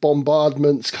attacks, there's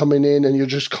bombardments coming in, and you're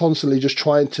just constantly just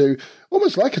trying to,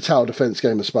 almost like a tower defense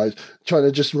game, I suppose, trying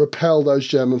to just repel those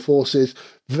German forces.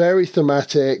 Very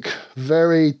thematic,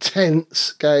 very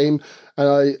tense game.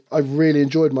 And I really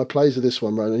enjoyed my plays of this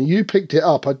one, Ronan. You picked it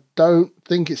up. I don't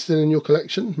think it's still in your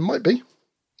collection. Might be.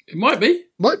 It might be.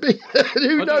 Might be.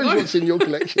 Who knows what's in your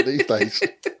collection these days?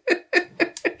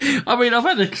 I mean, I've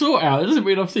had to sort out. It doesn't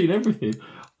mean I've seen everything.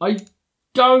 I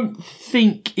don't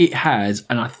think it has.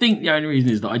 And I think the only reason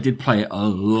is that I did play it a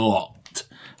lot.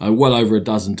 Well over a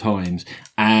dozen times.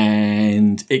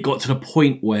 And it got to the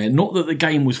point where, not that the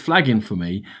game was flagging for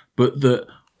me, but that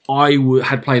I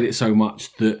had played it so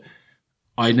much that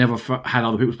I never had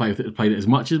other people play it as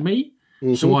much as me.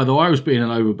 Mm-hmm. So either I was being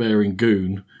an overbearing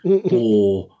goon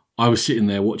or I was sitting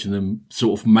there watching them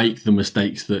sort of make the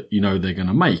mistakes that they're going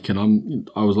to make. And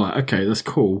I was like, okay, that's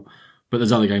cool. But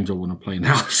there's other games I want to play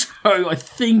now. So I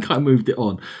think I moved it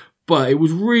on. But it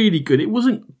was really good. It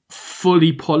wasn't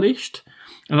fully polished.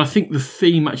 And I think the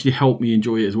theme actually helped me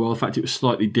enjoy it as well. The fact it was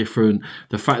slightly different,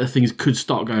 the fact that things could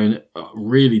start going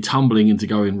really tumbling into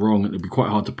going wrong, and it'd be quite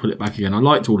hard to pull it back again. I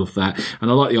liked all of that, and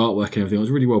I liked the artwork and everything. It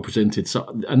was really well presented.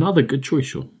 So another good choice,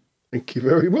 Sean. Thank you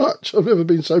very much. I've never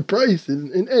been so praised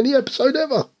in any episode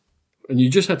ever. And you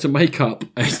just had to make up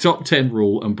a top 10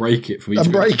 rule and break it for me.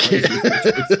 And break it.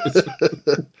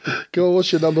 Go on,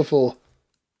 what's your number 4?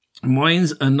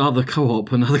 Mine's another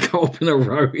co-op in a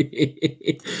row.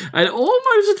 And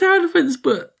almost a tower defense,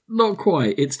 but not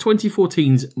quite. It's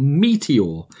 2014's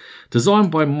Meteor,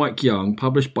 designed by Mike Young,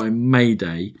 published by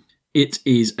Mayday. It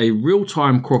is a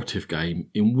real-time cooperative game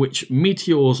in which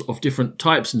meteors of different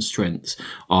types and strengths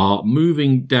are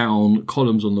moving down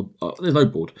columns on the... there's no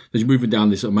board. They're moving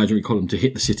down this imaginary column to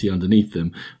hit the city underneath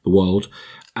them, the world.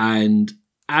 And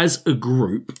as a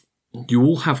group, you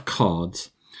all have cards.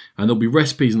 And there'll be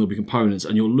recipes and there'll be components,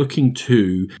 and you're looking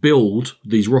to build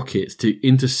these rockets to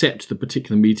intercept the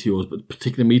particular meteors, but the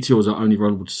particular meteors are only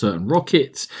vulnerable to certain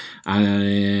rockets,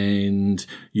 and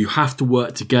you have to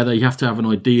work together. You have to have an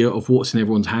idea of what's in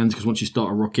everyone's hands, because once you start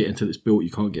a rocket until it's built,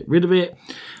 you can't get rid of it.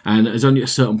 And there's only at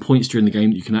certain points during the game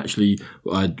that you can actually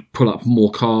pull up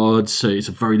more cards, so it's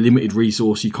a very limited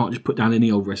resource. You can't just put down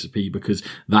any old recipe, because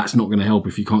that's not going to help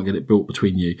if you can't get it built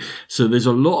between you. So there's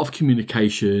a lot of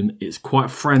communication. It's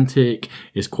quite frantic.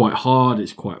 It's quite hard.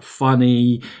 It's quite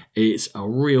funny. It's a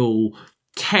real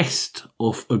test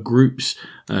of a group's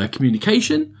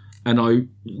communication. And I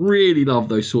really love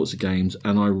those sorts of games.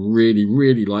 And I really,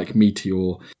 really like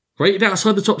Meteor. Rated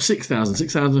outside the top 6,000,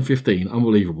 6,015.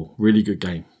 Unbelievable. Really good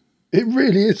game. It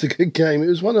really is a good game. It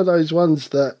was one of those ones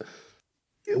that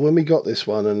when we got this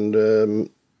one and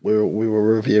we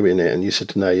were reviewing it, and you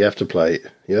said, no, you have to play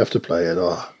it. You have to play it.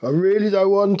 Oh, I really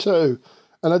don't want to.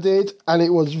 And I did, and it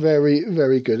was very,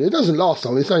 very good. It doesn't last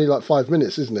long. It's only like 5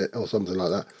 minutes, isn't it? Or something like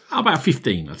that. About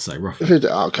 15, I'd say, roughly. 15,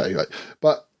 okay, right.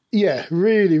 But, yeah,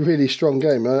 really, really strong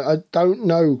game. I don't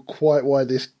know quite why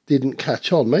this didn't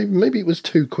catch on. Maybe it was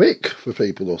too quick for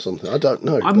people or something. I don't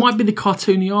know. It might be the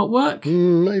cartoony artwork.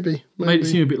 Maybe. Made it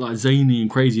seem a bit like zany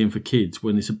and crazy and for kids,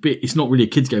 when it's not really a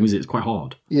kids' game, is it? It's quite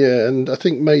hard. Yeah, and I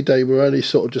think Mayday were only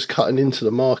sort of just cutting into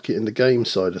the market in the game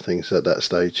side of things at that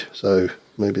stage. So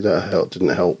maybe that didn't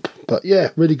help. But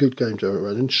yeah, really good game, Joe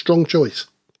Ronan. Strong choice.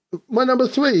 My number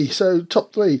 3, so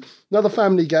top 3. Another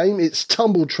family game. It's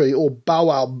Tumbletree or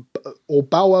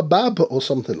Baobab or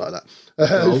something like that.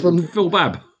 From Phil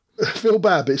Babb. Phil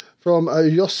Babb. It's from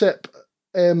Josep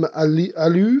M.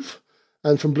 Alouv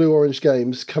and from Blue Orange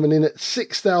Games, coming in at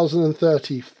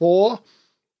 6,034.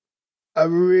 A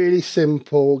really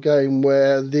simple game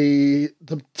where the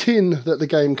tin that the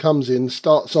game comes in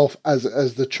starts off as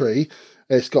the tree.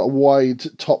 It's got a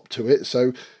wide top to it,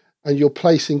 and you're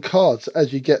placing cards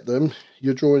as you get them.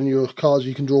 You're drawing your cards.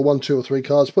 You can draw 1, 2, or 3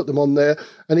 cards, put them on there,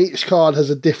 and each card has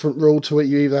a different rule to it.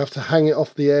 You either have to hang it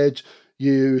off the edge.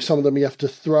 Some of them you have to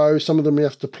throw. Some of them you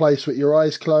have to place with your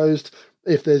eyes closed.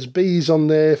 If there's bees on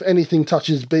there, if anything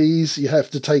touches bees, you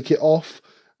have to take it off.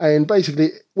 And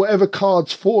basically, whatever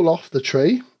cards fall off the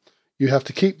tree, you have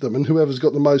to keep them. And whoever's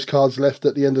got the most cards left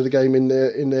at the end of the game in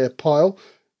their pile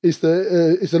is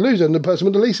the loser, and the person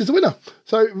with the least is the winner.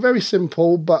 So very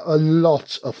simple, but a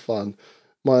lot of fun.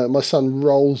 My son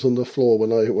rolls on the floor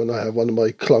when I have one of my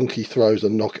clunky throws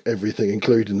and knock everything,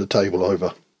 including the table,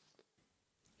 over.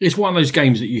 It's one of those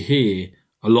games that you hear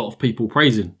a lot of people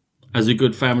praising as a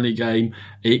good family game.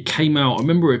 It came out, I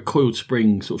remember at Coiled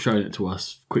Spring sort of showing it to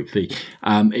us quickly.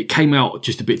 It came out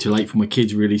just a bit too late for my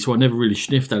kids, really, so I never really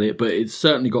sniffed at it, but it's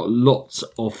certainly got lots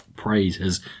of praise,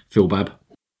 as Phil Babb.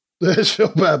 There's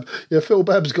Phil Babb. Yeah, Phil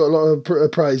Babb's got a lot of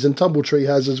praise, and Tumbletree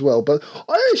has as well. But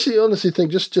I actually honestly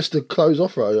think, just to close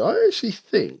off, Ryan, I actually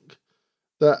think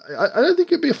that I don't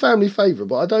think it'd be a family favourite,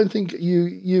 but I don't think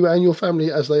you and your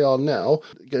family, as they are now,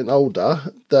 getting older,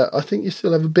 that I think you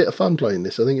still have a bit of fun playing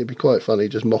this. I think it'd be quite funny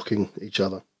just mocking each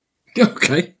other.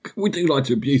 Okay, we do like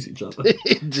to abuse each other.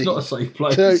 It's not a safe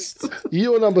place. So,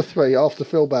 you're number 3 after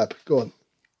Phil Babb. Go on.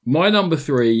 My number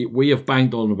 3, we have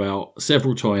banged on about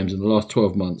several times in the last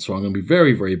 12 months, so I'm going to be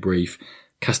very, very brief.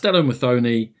 Castello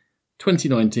Mathoni,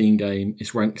 2019 game.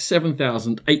 It's ranked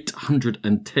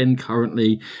 7,810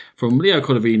 currently from Leo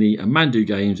Colavini and Mandu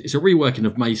Games. It's a reworking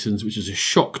of Masons, which is a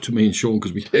shock to me and Sean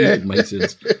because we hated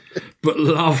Masons, but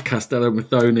love Castello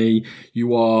Mathoni.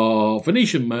 You are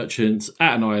Venetian merchants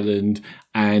at an island,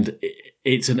 and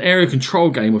it's an area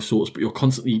control game of sorts, but you're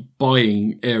constantly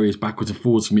buying areas backwards and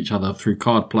forwards from each other through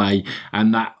card play,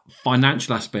 and that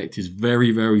financial aspect is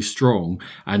very, very strong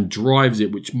and drives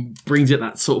it, which brings it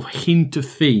that sort of hint of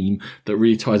theme that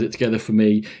really ties it together for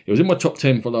me. It was in my top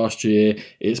 10 for last year.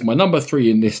 It's my number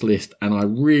 3 in this list, and I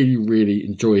really, really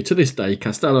enjoy it to this day.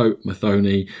 Castello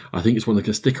Mathoni, I think it's one that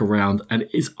can stick around, and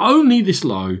it's only this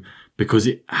low because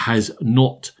it has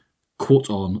not caught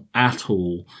on at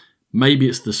all. Maybe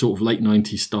it's the sort of late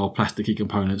 90s style plasticky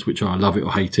components, which I love it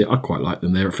or hate it. I quite like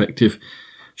them. They're effective.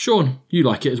 Sean, you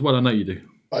like it as well. I know you do.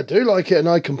 I do like it, and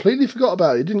I completely forgot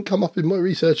about it. It didn't come up in my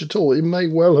research at all. It may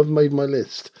well have made my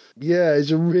list. Yeah,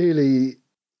 it's a really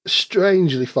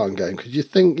strangely fun game because you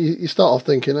start off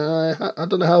thinking, I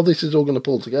don't know how this is all going to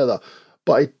pull together.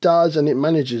 But it does, and it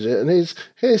manages it. And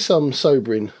here's some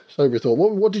sober thought.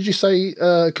 What did you say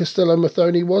Castello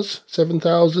Mathoni was?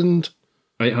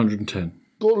 7,810.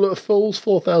 Gauntlet of Fools,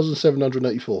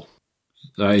 4,784.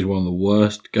 That is one of the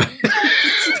worst games.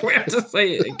 We have to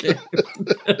say it again.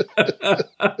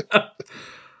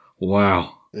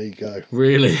 Wow. There you go.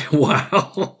 Really?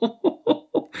 Wow.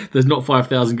 There's not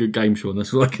 5,000 good games, Sean.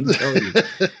 That's all I can tell you.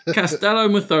 Castello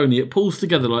Mathoni, it pulls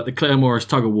together like the Claire Morris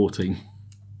tug-of-war team.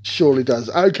 Surely does.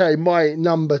 Okay, my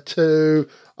number 2.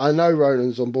 I know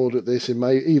Ronan's on board with this. It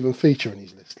may even feature in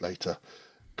his list later,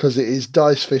 because it is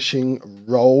Dice Fishing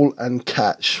Roll and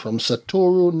Catch from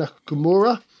Satoru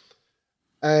Nakamura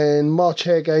and March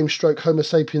Hare Game stroke Homo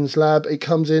Sapiens Lab. It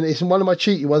comes in, it's one of my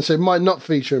cheaty ones, so it might not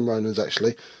feature in Ronan's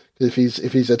actually, if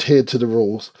he's adhered to the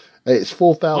rules. It's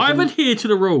 4,000. I've adhered to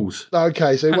the rules.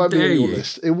 Okay, so it won't be on your you.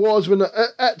 list. It was, when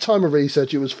at time of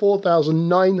research, it was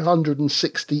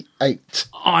 4,968.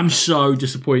 I'm so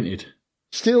disappointed.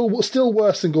 Still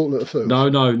worse than Gauntlet of Fools.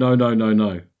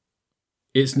 No.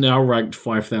 It's now ranked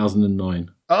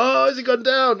 5,009. Oh, has it gone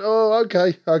down? Oh,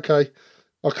 okay.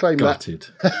 I'll claim Gutted.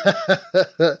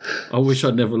 that. I wish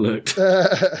I'd never looked.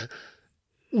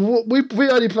 We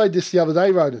only played this the other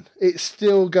day, Ronan. It's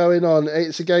still going on.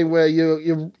 It's a game where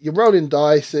you're rolling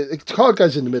dice. The card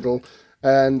goes in the middle,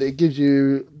 and it gives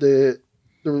you the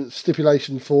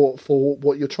stipulation for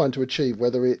what you're trying to achieve,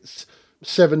 whether it's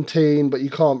 17 but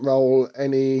you can't roll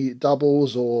any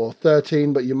doubles, or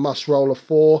 13 but you must roll a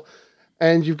 4.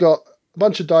 And you've got a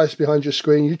bunch of dice behind your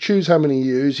screen. You choose how many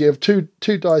you use. You have two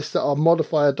dice that are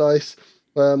modifier dice.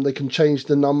 They can change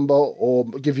the number or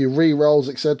give you re-rolls,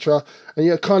 etc. And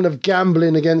you're kind of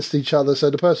gambling against each other. So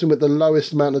the person with the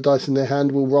lowest amount of dice in their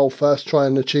hand will roll first, try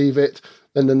and achieve it,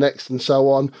 then the next, and so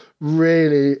on.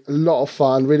 Really a lot of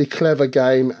fun, really clever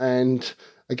game, and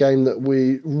a game that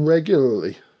we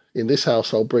regularly in this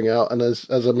household bring out. And as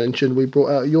I mentioned, we brought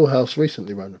out at your house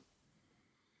recently, Ronan.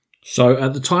 So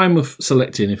at the time of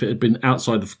selecting, if it had been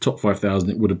outside the top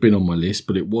 5,000, it would have been on my list,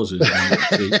 but it wasn't.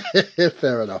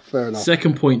 Fair enough.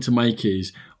 Second point to make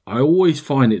is, I always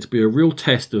find it to be a real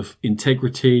test of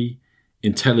integrity,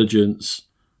 intelligence,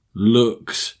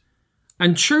 looks,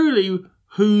 and truly,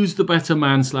 who's the better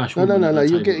man / woman? No.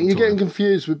 You're getting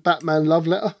confused with Batman Love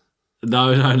Letter.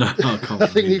 No. I can't. I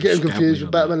think you're getting confused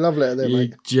with Batman Love Letter there, mate.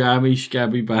 You jammy,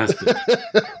 scabby bastard.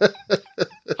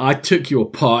 I took you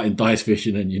apart in Dice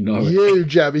Fishing, and you know it. You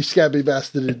jammy, scabby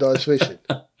bastard in Dice Fishing.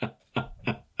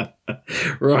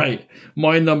 Right.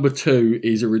 My number 2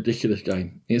 is a ridiculous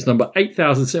game. It's number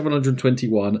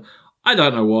 8,721. I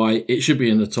don't know why. It should be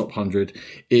in the top 100.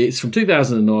 It's from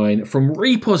 2009, from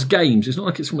Repos Games. It's not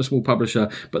like it's from a small publisher,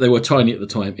 but they were tiny at the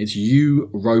time. It's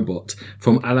You Robot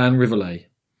from Alain Rivalet.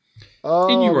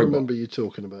 Oh, I remember you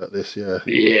talking about this, yeah.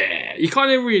 Yeah. You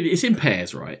kind of really... It's in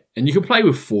pairs, right? And you can play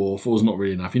with 4. 4's not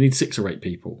really enough. You need 6 or 8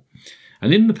 people.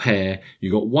 And in the pair,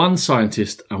 you've got 1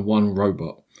 scientist and 1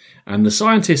 robot. And the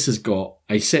scientist has got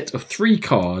a set of 3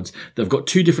 cards that have got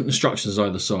 2 different instructions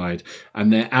either side,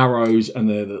 and they're arrows and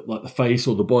they're like the face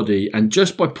or the body. And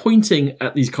just by pointing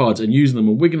at these cards and using them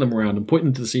and wiggling them around and pointing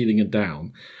them to the ceiling and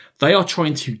down, they are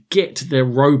trying to get their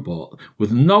robot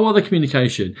with no other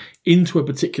communication into a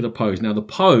particular pose. Now, the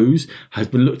pose has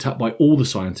been looked at by all the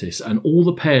scientists, and all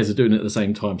the pairs are doing it at the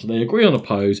same time. So they agree on a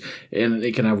pose, and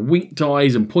it can have winked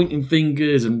eyes and pointing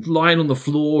fingers and lying on the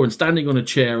floor and standing on a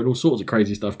chair and all sorts of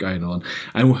crazy stuff going on.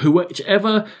 And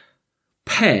whichever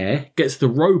pair gets the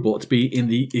robot to be in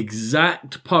the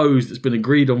exact pose that's been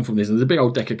agreed on from this, and there's a big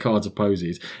old deck of cards of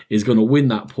poses, is going to win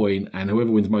that point, and whoever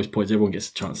wins most points, everyone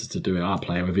gets chances to do it. I'll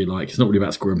play however you like. It's not really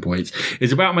about scoring points.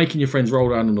 It's about making your friends roll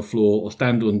around on the floor or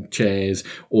stand on chairs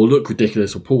or look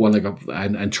ridiculous or pull one leg up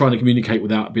and trying to communicate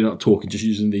without being able to talk and just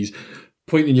using these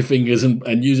pointing your fingers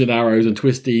and using arrows and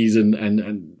twisties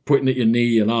and pointing at your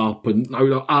knee and up and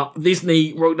no, up this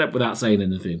knee, wrote that without saying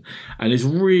anything. And it's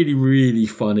really, really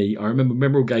funny. I remember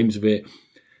memorable games of it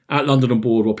at London on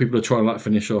Board while people are trying to like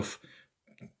finish off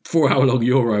 4-hour-long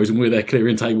Euros and we're there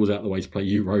clearing tables out of the way to play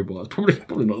You Robot. It's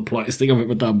probably not the politest thing I've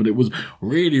ever done, but it was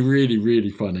really, really,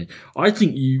 really funny. I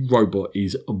think You Robot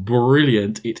is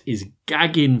brilliant. It is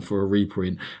gagging for a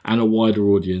reprint and a wider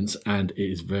audience, and it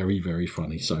is very, very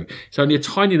funny. So it's only a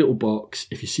tiny little box.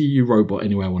 If you see You Robot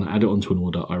anywhere, want to add it onto an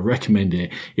order, I recommend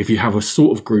it. If you have a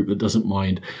sort of group that doesn't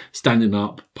mind standing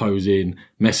up, posing,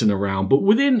 messing around, but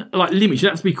within like limits, you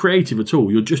don't have to be creative at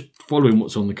all. You're just following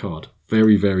what's on the card.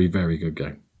 Very, very, very good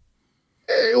game.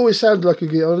 It always sounded like a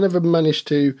game. I never managed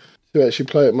to actually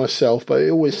play it myself, but it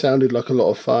always sounded like a lot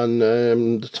of fun.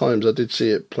 The times I did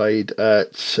see it played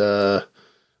at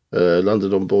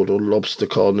London on Board or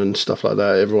LobsterCon and stuff like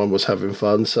that, everyone was having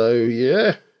fun. So,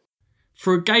 yeah.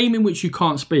 For a game in which you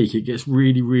can't speak, it gets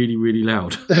really, really, really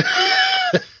loud.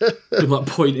 With like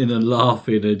pointing and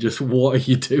laughing and just, what are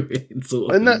you doing? Sort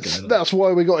of and that's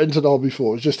why we got into the hobby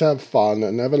for, was just to have fun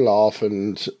and have a laugh.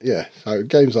 And yeah, so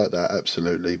games like that,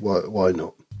 absolutely. Why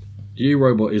not? You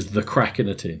Robot is the crack in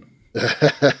a tin.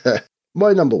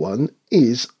 My number 1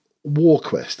 is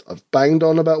WarQuest. I've banged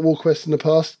on about WarQuest in the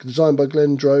past. Designed by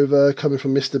Glenn Drover, coming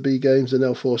from Mr. B Games and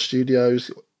L4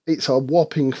 Studios. It's a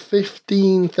whopping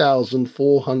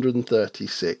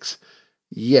 15,436.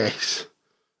 Yes.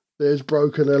 There's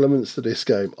broken elements to this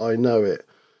game. I know it.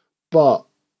 But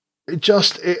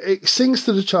it sings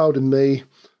to the child in me.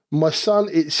 My son,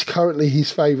 it's currently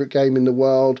his favourite game in the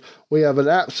world. We have an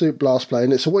absolute blast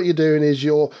playing it. So what you're doing is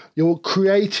you're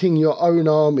creating your own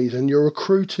armies and you're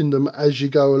recruiting them as you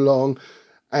go along.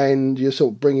 And you're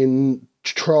sort of bringing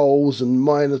trolls and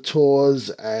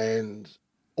minotaurs and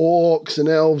orcs and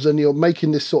elves. And you're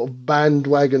making this sort of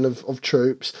bandwagon of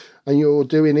troops. And you're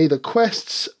doing either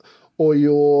quests or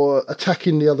you're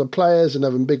attacking the other players and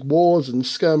having big wars and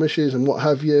skirmishes and what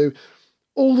have you.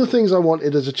 All the things I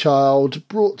wanted as a child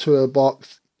brought to a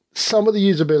box. Some of the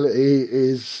usability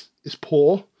is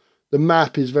poor. The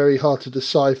map is very hard to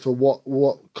decipher what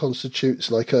constitutes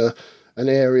like an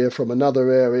area from another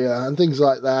area and things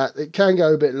like that. It can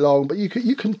go a bit long, but you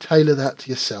can tailor that to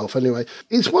yourself anyway.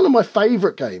 It's one of my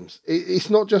favourite games.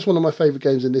 It's not just one of my favourite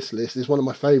games in this list. It's one of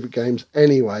my favourite games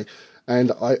anyway.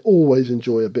 And I always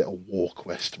enjoy a bit of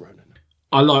WarQuest, Ronan.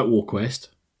 I like WarQuest.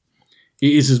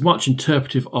 It is as much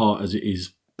interpretive art as it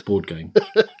is board game.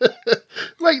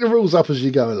 Make the rules up as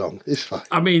you go along. It's fine.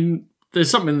 I mean,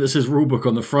 there's something that says rulebook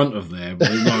on the front of there,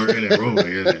 but it's not really a rulebook,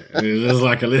 is it? There's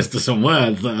like a list of some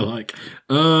words that are like,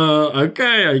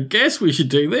 okay, I guess we should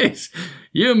do this.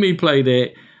 You and me played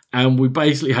it, and we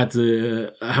basically had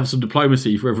to have some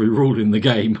diplomacy for every rule in the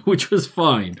game, which was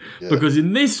fine. Yeah. Because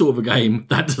in this sort of a game,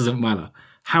 that doesn't matter.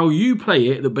 How you play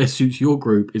it that best suits your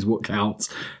group is what counts.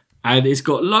 And it's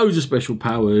got loads of special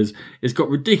powers. It's got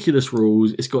ridiculous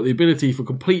rules. It's got the ability for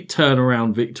complete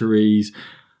turnaround victories.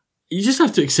 You just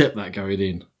have to accept that going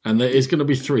in. And that it's going to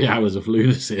be 3 hours of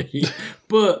lunacy.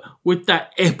 But with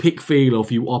that epic feel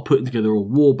of you are putting together a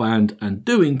warband and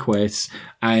doing quests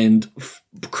and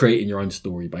creating your own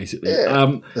story, basically.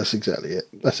 Yeah, that's exactly it.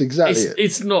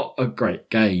 It's not a great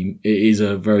game. It is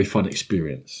a very fun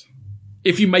experience.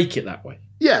 If you make it that way.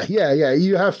 Yeah.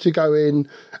 You have to go in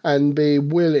and be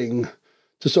willing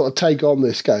to sort of take on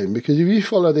this game, because if you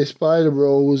follow this by the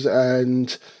rules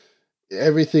and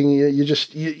everything.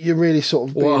 You really sort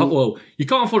of. Well, you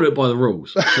can't follow it by the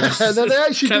rules. No, they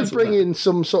actually did bring in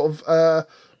some sort of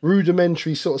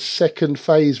rudimentary sort of second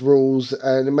phase rules,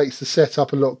 and it makes the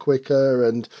setup a lot quicker,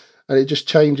 and it just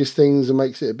changes things and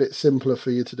makes it a bit simpler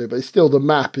for you to do. But it's still, the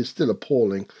map is still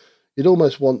appalling. You'd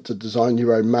almost want to design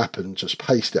your own map and just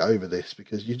paste it over this,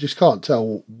 because you just can't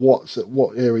tell what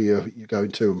area you're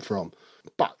going to and from.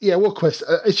 But yeah, WarQuest,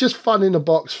 it's just fun in a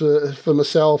box for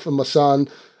myself and my son.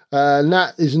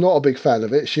 Nat is not a big fan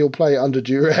of it. She'll play it under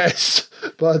duress,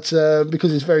 but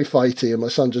because it's very fighty, and my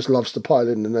son just loves to pile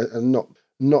in and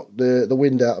knock the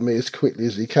wind out of me as quickly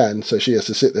as he can, so she has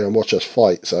to sit there and watch us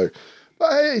fight. So,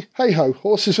 but hey ho,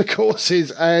 horses for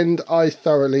courses, and I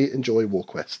thoroughly enjoy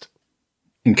WarQuest.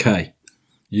 Okay,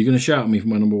 you're going to shout at me for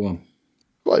my number one.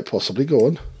 Quite possibly, go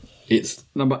on. It's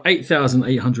number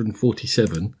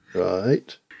 8,847.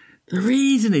 Right. The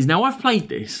reason is, now I've played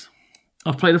this.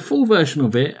 I've played a full version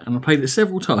of it, and I've played it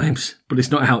several times, but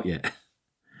it's not out yet.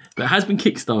 But it has been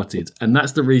kickstarted, and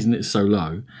that's the reason it's so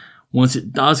low. Once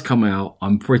it does come out,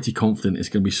 I'm pretty confident it's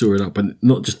going to be soaring up, and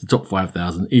not just the top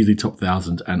 5,000, easily top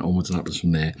 1,000 and onwards and upwards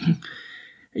from there.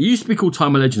 It used to be called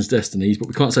Time of Legends Destinies, but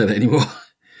we can't say that anymore.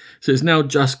 So it's now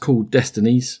just called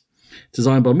Destinies.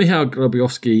 Designed by Michał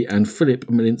Grabiowski and Filip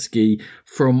Miliński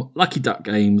from Lucky Duck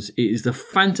Games. It is the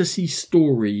fantasy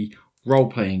story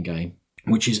role-playing game,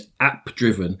 which is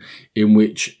app-driven, in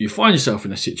which you find yourself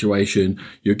in a situation,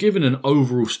 you're given an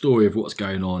overall story of what's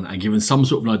going on and given some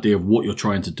sort of an idea of what you're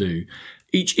trying to do.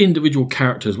 Each individual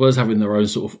character, as well as having their own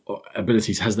sort of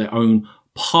abilities, has their own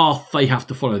path they have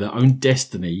to follow, their own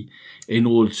destiny, in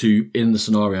order to, in the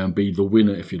scenario, and be the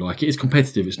winner, if you like. It is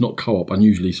competitive, it's not co-op,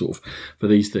 unusually sort of for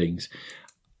these things.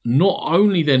 Not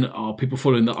only then are people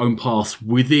following their own paths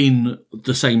within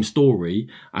the same story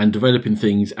and developing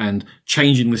things and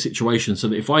changing the situation, so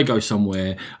that if I go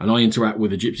somewhere and I interact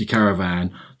with a gypsy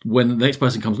caravan, when the next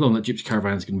person comes along, that gypsy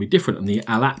caravan is going to be different, and the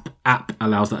app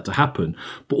allows that to happen.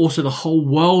 But also the whole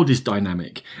world is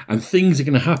dynamic, and things are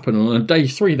going to happen. And on day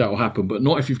 3 that will happen, but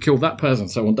not if you've killed that person.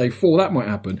 So on day 4 that might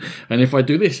happen. And if I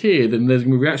do this here, then there's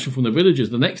going to be a reaction from the villagers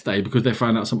the next day because they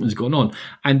found out something's gone on.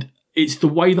 And it's the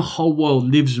way the whole world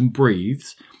lives and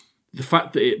breathes. The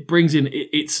fact that it brings in,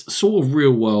 it's sort of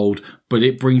real world, but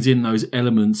it brings in those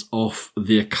elements of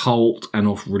the occult and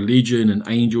of religion and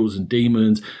angels and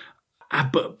demons,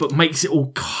 but makes it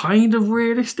all kind of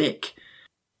realistic.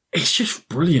 It's just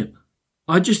brilliant.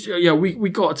 We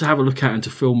got to have a look at and to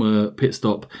film a pit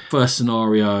stop first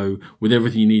scenario with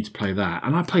everything you need to play that.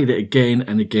 And I played it again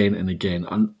and again and again,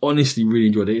 and honestly really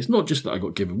enjoyed it. It's not just that I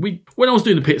got given. When I was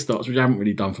doing the pit stops, which I haven't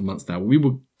really done for months now, we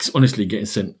were honestly getting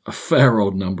sent a fair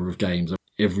old number of games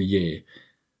every year.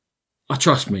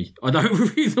 Trust me, I don't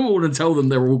review them all and tell them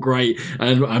they're all great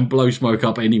and blow smoke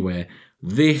up anywhere.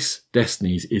 This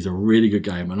Destinies is a really good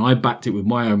game, and I backed it with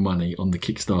my own money on the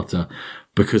Kickstarter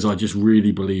because I just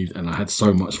really believed, and I had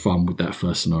so much fun with that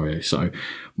first scenario. So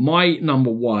my number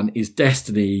one is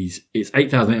Destinies. It's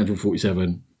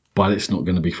 8,847, but it's not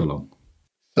going to be for long.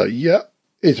 So yeah,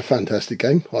 it's a fantastic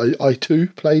game. I too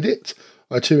played it.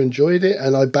 I too enjoyed it,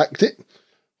 and I backed it.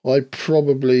 I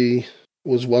probably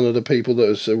was one of the people that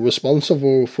was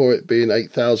responsible for it being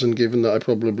 8,000, given that I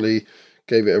probably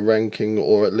gave it a ranking,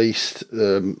 or at least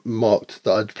marked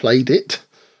that I'd played it,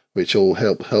 which all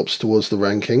helps towards the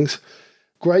rankings.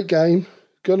 Great game.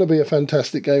 Going to be a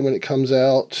fantastic game when it comes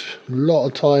out. A lot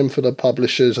of time for the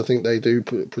publishers. I think they do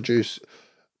produce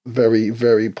very,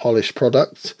 very polished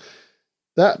products.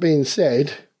 That being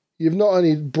said, you've not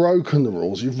only broken the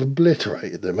rules, you've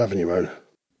obliterated them, haven't you, Ron?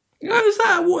 Is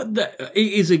that what?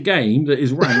 It is a game that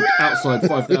is ranked outside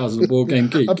 5,000 Board Game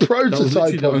Geek. A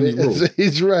prototype of it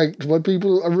is ranked by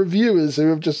reviewers who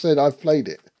have just said, I've played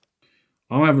it.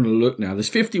 I'm having a look now. There's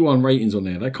 51 ratings on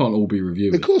there. They can't all be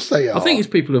reviewers. Of course they are. I think it's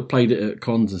people who've played it at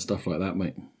cons and stuff like that,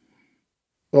 mate.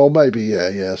 Well, maybe,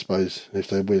 yeah, I suppose, if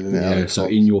they're wheeling it out. Yeah, so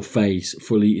in your face,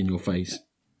 fully in your face.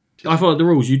 I followed the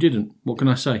rules, you didn't. What can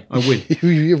I say? I win.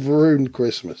 You've ruined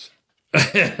Christmas.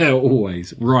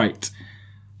 Always. Right.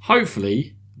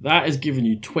 Hopefully, that has given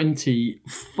you 20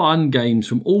 fun games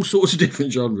from all sorts of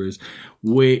different genres,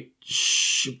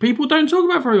 which people don't talk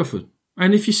about very often.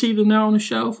 And if you see them now on a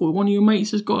shelf, or one of your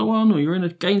mates has got one, or you're in a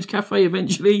games cafe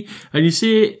eventually, and you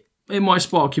see it, it might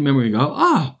spark your memory and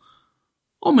go,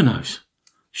 ominous.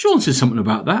 Sean said something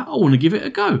about that. I want to give it a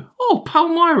go. Oh,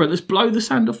 Palmyra, let's blow the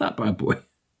sand off that bad boy.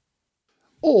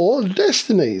 Or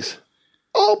Destinies.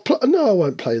 No, I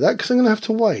won't play that because I'm going to have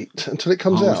to wait until it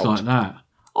comes out. It's like that.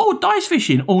 Oh, dice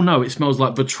fishing. Oh, no, it smells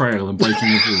like betrayal and breaking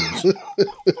the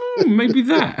rules. Maybe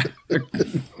that.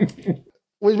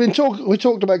 We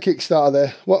talked about Kickstarter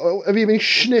there. What have you been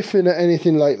sniffing at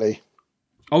anything lately?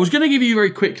 I was going to give you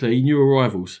very quickly new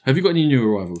arrivals. Have you got any new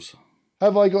arrivals?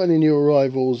 Have I got any new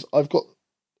arrivals? I've got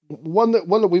one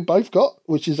that we both got,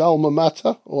 which is Alma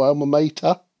Mater or Alma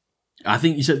Mater. I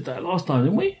think you said that last time,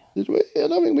 didn't we? Did we? I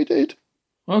don't think we did.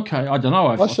 Okay, I don't know.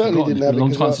 I certainly didn't have it. It's been a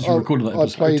long time since we recorded that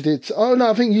episode. I played it. Oh no,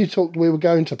 I think you talked. We were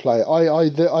going to play it.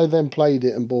 I then played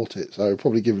it and bought it. So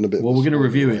probably given a bit. Well, we're going to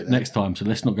review it next time, so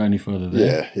let's not go any further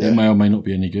there. Yeah. It may or may not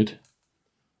be any good.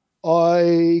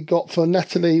 I got for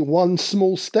Natalie One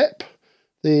Small Step,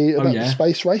 the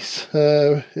space race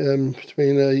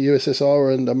between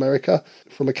USSR and America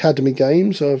from Academy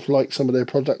Games. I've liked some of their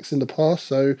products in the past,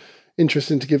 so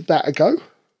interesting to give that a go.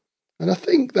 And I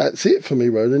think that's it for me,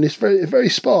 Ronan. It's very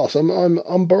sparse. I'm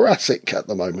boracic at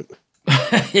the moment.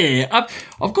 Yeah,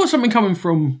 I've got something coming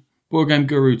from Board Game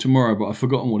Guru tomorrow, but I've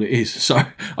forgotten what it is, so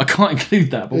I can't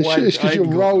include that. But it's because you're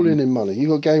rolling in money. You've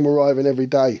got a game arriving every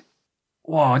day.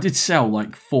 Wow, I did sell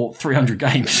like 300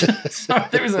 games, so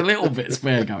there is a little bit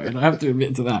spare going. I have to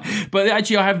admit to that. But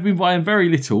actually, I have been buying very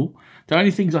little. The only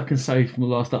things I can say from the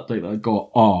last update that I got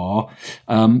are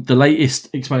the latest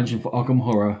expansion for Arkham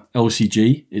Horror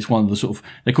LCG. It's one of the sort of,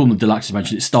 they call them the deluxe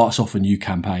expansion. It starts off a new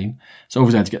campaign. So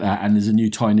obviously I had to get that. And there's a new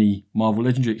tiny Marvel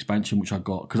Legendary expansion, which I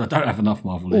got because I don't have enough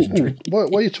Marvel Legendary.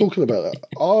 What are you talking about that?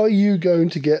 Are you going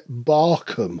to get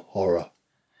Barkham Horror?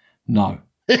 No.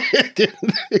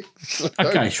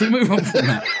 Okay, should we move on from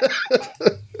that?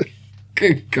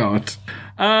 Good God.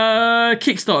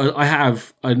 Kickstarter, I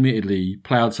have admittedly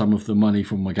ploughed some of the money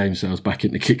from my game sales back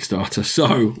into Kickstarter,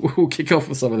 so we'll kick off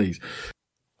with some of these.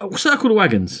 Circle the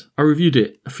Wagons. I reviewed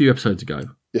it a few episodes ago.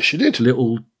 Yes, you did.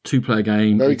 Little 2-player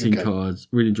game, Very 18 good game. cards.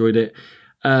 Really enjoyed it.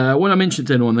 When I mentioned it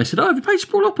to anyone, they said, have you played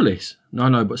Sprawlopolis?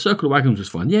 No, but Circle the Wagons was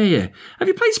fun. Yeah. Have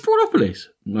you played Sprawlopolis?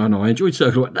 No, I enjoyed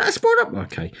Circle the Wagons.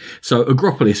 Okay. So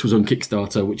Agropolis was on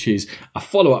Kickstarter, which is a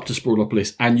follow-up to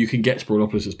Sprawlopolis, and you can get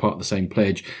Sprawlopolis as part of the same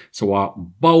pledge. So I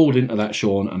bowled into that,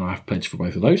 Sean, and I have pledged for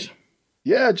both of those.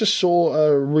 Yeah, I just saw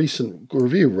a recent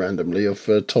review randomly of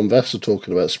Tom Vassar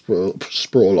talking about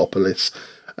Sprawlopolis,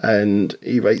 and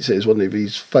he rates it as one of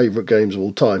his favourite games of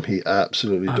all time. He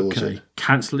absolutely adores it.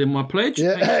 Cancelling my pledge.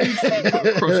 Yeah, write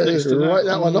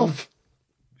that one off.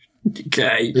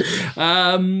 Okay.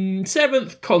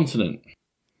 Seventh Continent.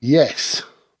 Yes.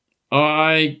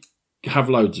 I have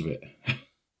loads of it.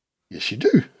 Yes, you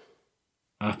do.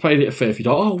 I've played it a fair few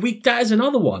times. That is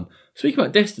another one. Speaking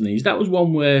about Destinies, that was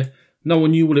one where no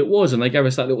one knew what it was, and they gave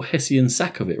us that little Hessian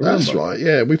sack of it, remember? That's right,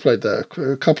 yeah. We played that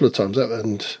a couple of times,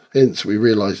 and hence we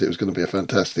realised it was going to be a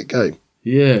fantastic game.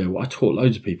 Yeah, well, I taught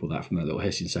loads of people that from that little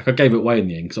Hessian sack. I gave it away in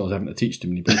the end because I was having to teach too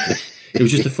many people. It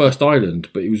was just the first island,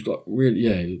 but it was like really,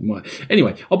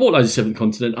 Anyway, I bought loads of Seventh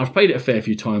Continent. I've played it a fair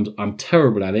few times. I'm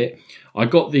terrible at it. I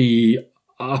got the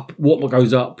What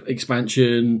Goes Up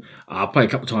expansion. I play a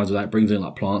couple of times with that. It brings in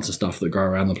like plants and stuff that go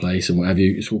around the place and what have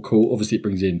you. It's all cool. Obviously, it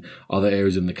brings in other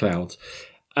areas in the clouds.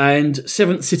 And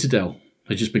Seventh Citadel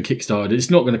has just been kickstarted.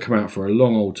 It's not going to come out for a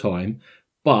long old time,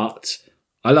 but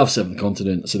I love Seventh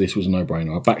Continent, so this was a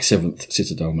no-brainer. I backed Seventh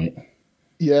Citadel, mate.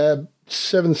 Yeah,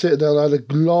 Seventh Citadel, I had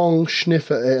a long sniff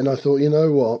at it, and I thought, you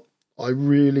know what? I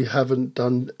really haven't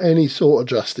done any sort of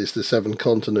justice to Seventh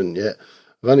Continent yet.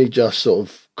 I've only just sort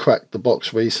of cracked the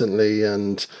box recently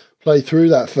and played through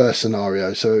that first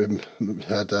scenario, so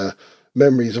had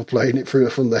memories of playing it through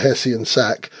from the Hessian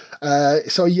sack.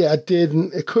 So yeah, I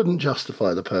couldn't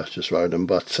justify the purchase, Ronan,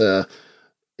 but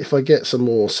if I get some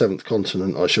more Seventh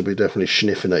Continent, I shall be definitely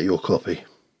sniffing at your copy.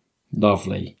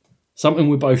 Lovely. Something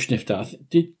we both sniffed at.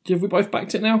 Did we both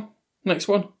backed it now? Next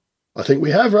one? I think we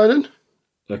have, Ronan.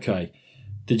 Okay.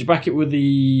 Did you back it with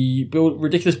the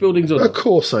ridiculous buildings? Or not? Of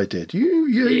course I did.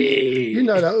 You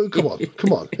know that.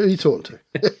 Come on. Who are you talking to?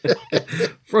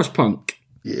 Frostpunk.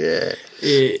 Yeah.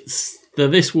 It's the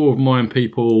This War of Mine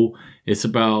people. It's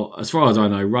about, as far as I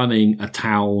know, running a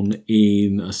town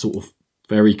in a sort of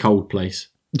very cold place.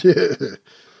 Yeah.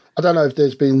 I don't know if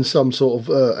there's been some sort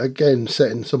of, again,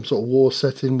 setting some sort of war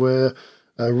setting where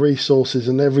resources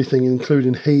and everything,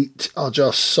 including heat, are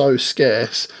just so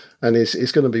scarce. And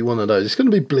it's going to be one of those. It's going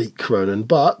to be bleak, Ronan,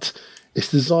 but it's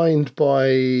designed by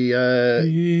Adam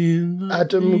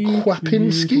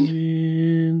Kwapinski.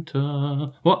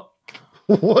 What?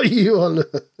 What are you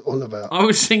on about? I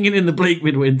was singing in the bleak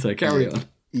midwinter. Carry on.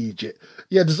 Egypt.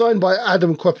 Yeah, designed by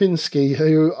Adam Kwapinski,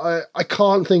 who I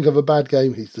can't think of a bad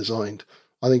game he's designed.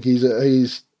 I think he's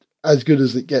as good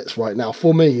as it gets right now,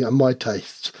 for me and my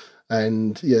tastes.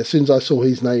 And yeah, as soon as I saw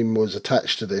his name was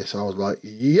attached to this, I was like,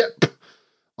 yep.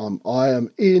 I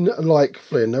am in like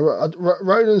Flynn.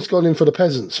 Ronan's gone in for the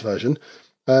peasants version,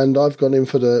 and I've gone in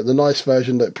for the nice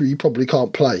version that you probably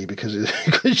can't play because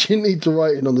you need to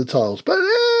write in on the tiles. But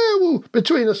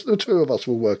Between us, the two of us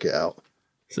will work it out.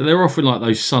 So they're offering like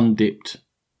those sun-dipped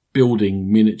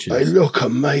building miniatures. They look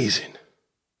amazing.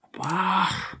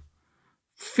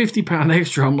 £50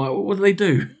 extra. I'm like, what do they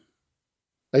do?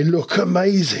 They look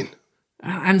amazing.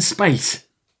 And space.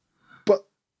 But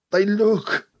they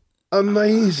look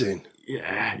amazing.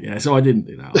 Yeah. So I didn't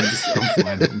do that. I'm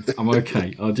fine. I'm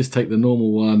okay. I'll just take the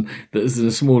normal one that is in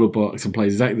a smaller box and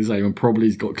plays exactly the same and probably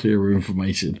has got clearer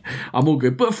information. I'm all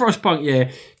good. But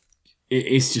Frostpunk,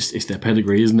 it's their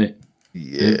pedigree, isn't it?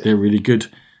 Yeah. They're really good.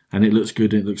 And it looks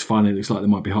good. And it looks fun. It looks like there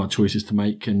might be hard choices to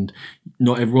make. And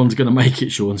not everyone's going to make it,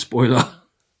 Sean. Spoiler.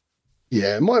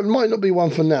 Yeah, it might not be one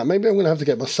for now. Maybe I'm going to have to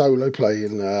get my solo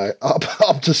playing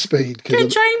up to speed. Get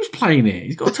James playing it.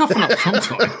 He's got to toughen up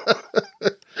sometime.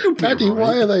 Daddy,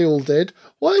 why are they all dead?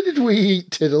 Why did we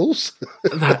eat Tiddles?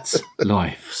 That's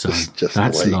life, son. Just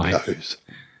That's the way life. it goes.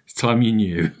 It's time you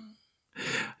knew.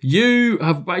 You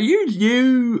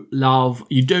do love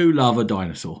a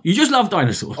dinosaur. You just love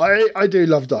dinosaurs. I do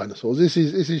love dinosaurs. This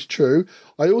is true.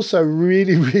 I also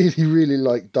really, really, really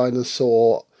like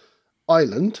Dinosaur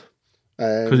Island.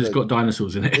 Because it's got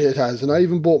dinosaurs in it. It has, and I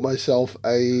even bought myself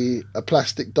a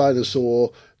plastic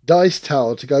dinosaur dice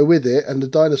tower to go with it, and the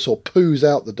dinosaur poos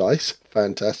out the dice.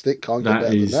 Fantastic. Can't get better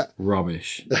than that. That is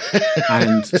rubbish.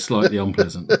 And slightly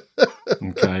unpleasant.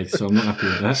 Okay, so I'm not happy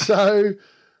with that. So,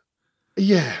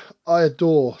 yeah, I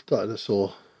adore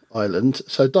Dinosaur Island.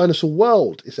 So Dinosaur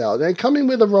World is out there, coming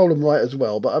with a roll and write as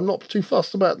well, but I'm not too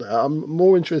fussed about that. I'm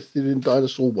more interested in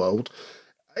Dinosaur World.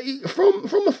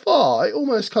 From afar, it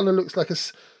almost kind of looks like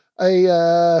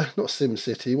a not Sim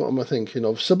City. What am I thinking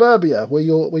of? Suburbia, where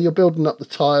you're building up the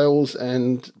tiles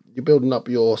and you're building up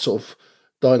your sort of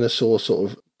dinosaur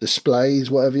sort of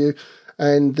displays, whatever you.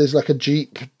 And there's like a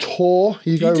Jeep tour.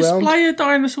 You go around. Display a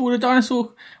dinosaur with a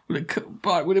dinosaur.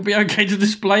 Would it be okay to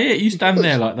display it? You stand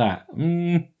there like that.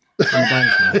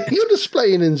 You're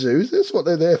displaying in zoos. That's what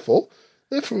they're there for.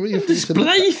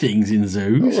 Display things in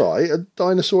zoos. All right, a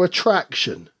dinosaur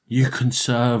attraction. You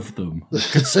conserve them.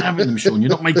 Conserving them, Sean.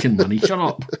 You're not making money. Shut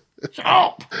up. Shut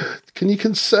up. Can you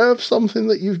conserve something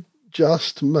that you've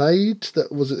just made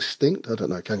that was extinct? I don't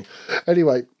know, can you?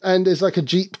 Anyway, and there's like a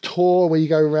Jeep tour where you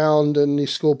go around and you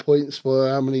score points for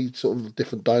how many sort of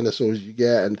different dinosaurs you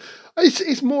get, and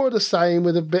it's more of the same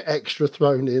with a bit extra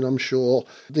thrown in, I'm sure.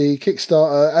 The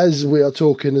Kickstarter, as we are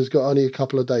talking, has got only a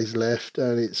couple of days left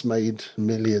and it's made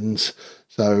millions.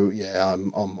 So yeah,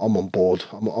 I'm on board.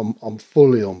 I'm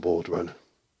fully on board, Ron.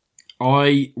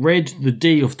 I read the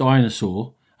D of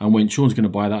dinosaur and went, Sean's going to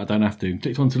buy that. I don't have to.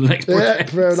 Clicked on to the next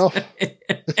project. Yeah, fair enough.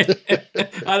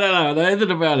 I don't know. I know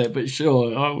anything about it, but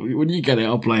sure. When you get it,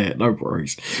 I'll play it. No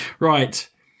worries. Right.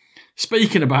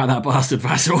 Speaking about that bastard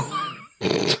vassal,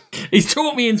 he's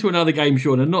taught me into another game,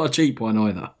 Sean, and not a cheap one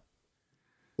either.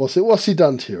 What's he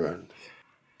done to you, Ron?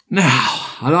 Now,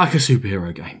 I like a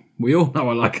superhero game. We all know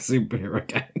I like a superhero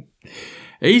game.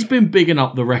 He's been bigging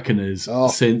up the Reckoners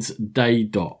since day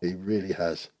dot. He really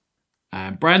has.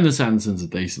 And Brandon Sanderson's a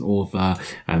decent author,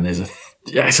 and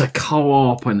it's a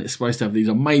co-op, and it's supposed to have these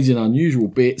amazing, unusual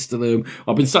bits to them.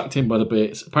 I've been sucked in by the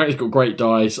bits. Apparently, it's got great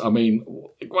dice. I mean,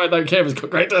 I don't care if it's got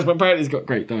great dice, but apparently, it's got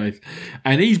great dice.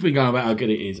 And he's been going about how good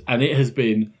it is, and it has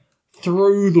been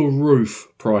through the roof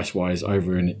price-wise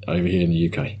over here in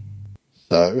the UK.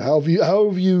 So, how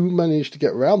have you managed to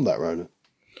get around that, Ronan?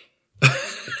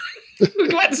 We're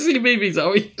glad to see movies,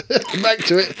 are we? Back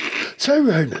to it. So,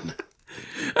 Ronan.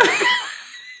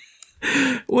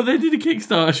 Well, they did a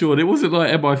Kickstarter, Sean. It wasn't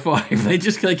like MI5. They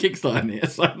kickstarted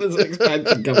it. So there's an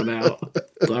expansion coming out.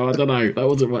 So I don't know. That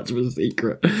wasn't much of a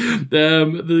secret.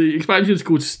 The expansion is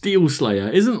called Steel Slayer.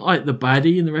 Isn't like the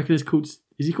baddie in the record is called...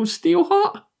 Is he called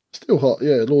Steelheart? Steelheart,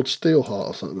 yeah. Lord Steelheart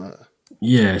or something like that.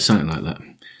 Yeah, something like that.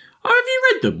 Oh, have you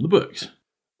read them, the books?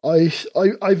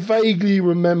 I vaguely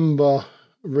remember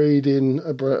reading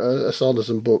a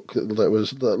Sanderson book that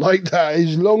was like that.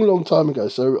 It's a long, long time ago.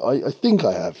 So I think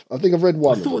I have. I think I've read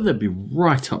one. I thought they'd be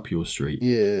right up your street.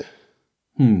 Yeah.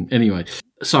 Anyway,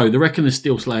 so the Reckoner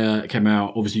Steel Slayer came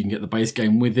out. Obviously, you can get the base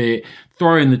game with it.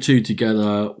 Throwing the two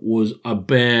together was a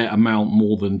bare amount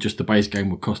more than just the base game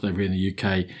would cost over here in the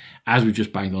UK. As we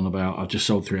just banged on about, I've just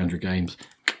sold 300 games.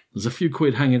 There's a few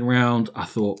quid hanging around. I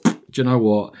thought, do you know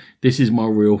what? This is my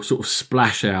real sort of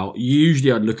splash out.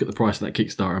 Usually I'd look at the price of that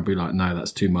Kickstarter and be like, no,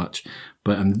 that's too much.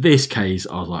 But in this case,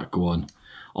 I was like, go on.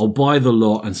 I'll buy the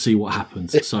lot and see what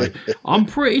happens. So I'm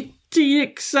pretty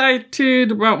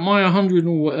excited about my $100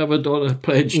 or whatever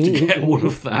pledge to get all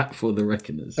of that for the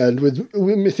Reckoners. And with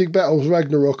Mythic Battles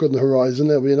Ragnarok on the horizon,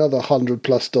 there'll be another $100+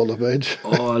 pledge.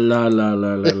 Oh, la.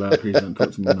 Please don't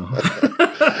talk to me now.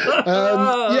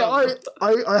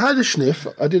 I had a sniff.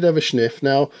 I did have a sniff.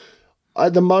 Now,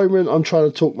 At the moment, I'm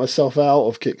trying to talk myself out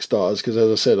of Kickstarters because,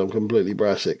 as I said, I'm completely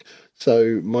brassic.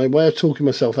 So my way of talking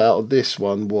myself out of this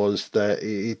one was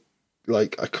that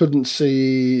I couldn't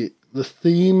see the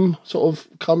theme sort of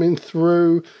coming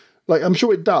through. Like, I'm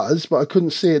sure it does, but I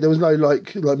couldn't see it. There was no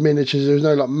like miniatures. There was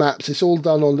no like maps. It's all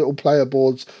done on little player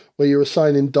boards where you're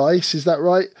assigning dice. Is that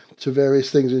right? To various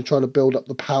things, and you're trying to build up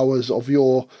the powers of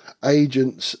your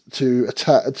agents to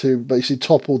attack, to basically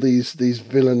topple these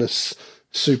villainous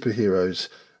superheroes.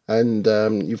 And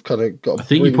you've kind of got. I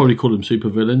think you probably call them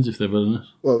supervillains if they're villainous.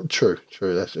 Well, true.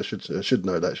 That's, I should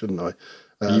know that, shouldn't I?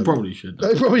 You probably should.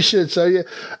 I probably should. So yeah,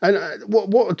 and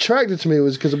what attracted to me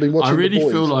was because I've been watching. I really The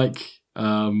Boys. feel like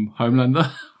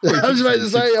Homelander. I was about to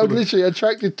say I'm literally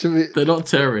attracted to it. They're not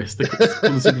terrorists. They're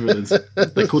called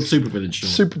supervillains. They're called supervillains, Sean.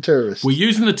 Super terrorists. We're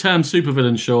using the term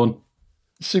supervillains, Sean.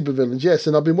 Supervillains, yes.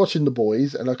 And I've been watching The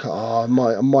Boys, and I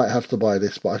might have to buy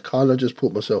this, but I kind of just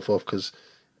put myself off because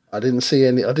I didn't see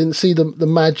the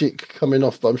magic coming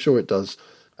off, but I'm sure it does.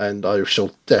 And I shall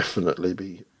definitely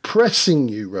be pressing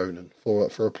you, Ronan,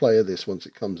 for a play of this once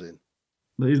it comes in.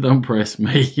 Please don't press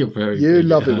me. You're very. You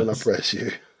love it when I press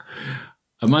you.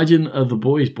 Imagine The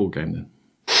Boys board game then.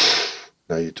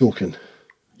 Now you're talking.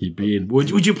 You'd be in.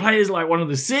 Would you play as like one of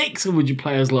the six, or would you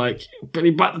play as like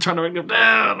Billy Butler trying to bring them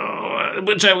down, or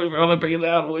whichever we want to bring it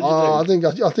down? What would you do?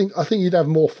 I think you'd have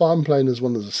more fun playing as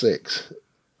one of the six.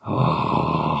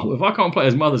 Oh, if I can't play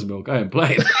as Mother's Milk, I ain't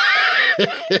playing.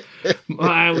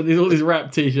 Man, with all these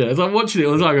rap t-shirts, I'm watching it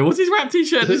all the time. What's his rap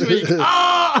t-shirt this week?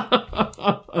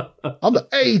 Ah! I'm the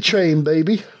A train,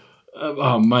 baby.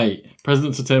 Oh, mate.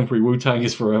 Presidents are temporary, Wu-Tang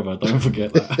is forever. Don't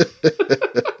forget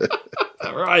that.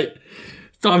 All right.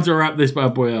 It's time to wrap this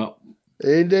bad boy up.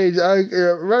 Indeed.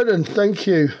 Ronan, thank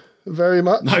you very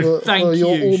much for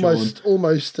your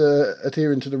almost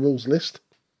adhering to the rules list.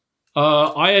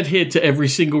 I adhered to every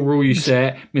single rule you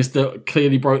set. Mr.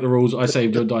 Clearly broke the rules. I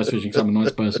saved your dice fishing because I'm a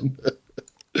nice person.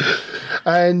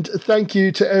 And thank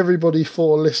you to everybody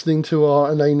for listening to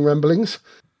our inane ramblings.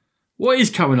 What is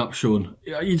coming up, Sean?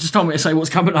 You just told me to say what's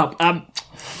coming up.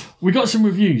 We got some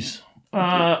reviews.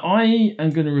 I am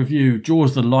going to review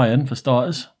Jaws the Lion, for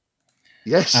starters.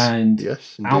 Yes. And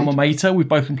yes, Alma Mater. We've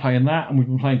both been playing that, and we've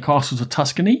been playing Castles of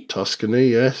Tuscany. Tuscany,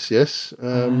 yes.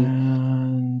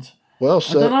 And... Well,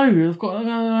 so I don't know. I'm going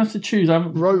to have to choose.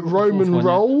 Roman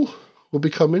Roll will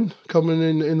be coming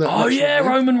in that. Oh yeah,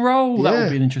 review. Roman Roll. Yeah. That will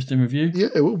be an interesting review. Yeah,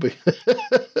 it will be.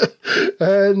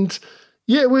 And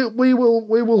yeah, we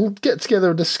will get together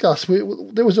and discuss.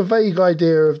 There was a vague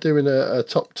idea of doing a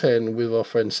top 10 with our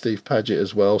friend Steve Paget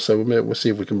as well. So we'll see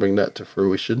if we can bring that to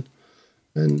fruition.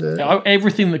 And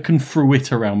everything that can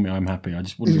fruit around me, I'm happy. I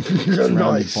just want to be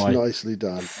surrounded by nicely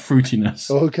done fruitiness.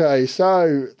 Okay,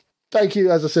 so. Thank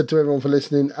you, as I said, to everyone for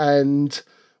listening, and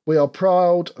we are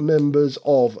proud members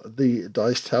of the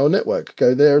Dice Tower Network.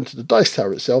 Go there into the Dice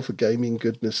Tower itself for gaming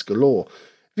goodness galore.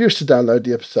 If you wish to download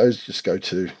the episodes, just go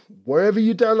to wherever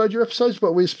you download your episodes,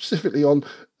 but we're specifically on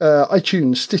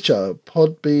iTunes, Stitcher,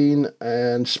 Podbean,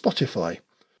 and Spotify.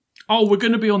 Oh, we're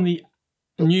going to be on the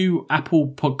new Apple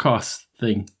podcast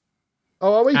thing.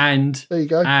 Oh, are we? And there you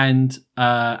go. And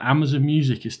Amazon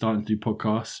Music is starting to do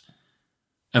podcasts.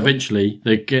 Eventually,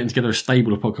 they're getting together a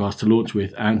stable of podcasts to launch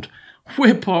with, and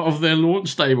we're part of their launch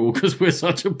stable because we're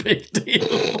such a big deal.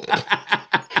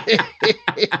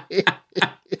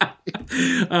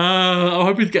 I'm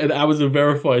hoping to get an Amazon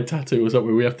verified tattoo or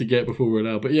something we have to get before we're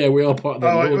allowed. But yeah, we are part of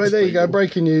their launch well, there you go,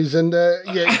 breaking news. And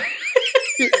yeah,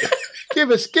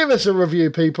 give us a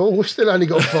review, people. We've still only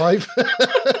got 5.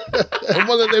 And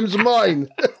one of them's mine.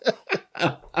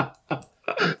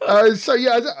 So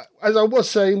yeah, as I was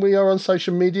saying, we are on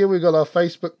social media. We've got our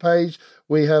Facebook page,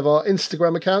 we have our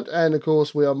Instagram account, and of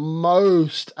course we are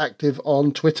most active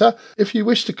on Twitter. If you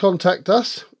wish to contact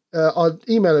us, our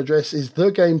email address is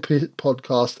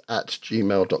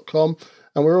thegamepodcast@gmail.com,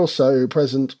 and we're also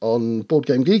present on Board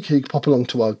Game Geek. You can pop along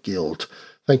to our guild.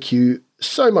 Thank you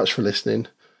so much for listening,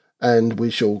 and we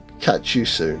shall catch you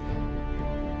soon.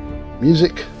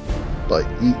 Music by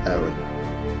E. Aaron.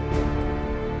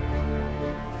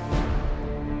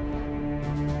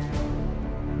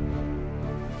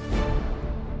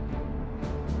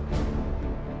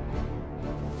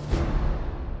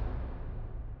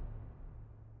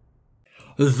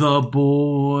 The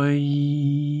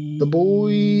boys. The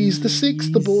boys, the 6,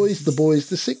 the boys, the boys,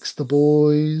 the 6, the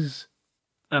boys.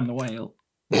 And the whale.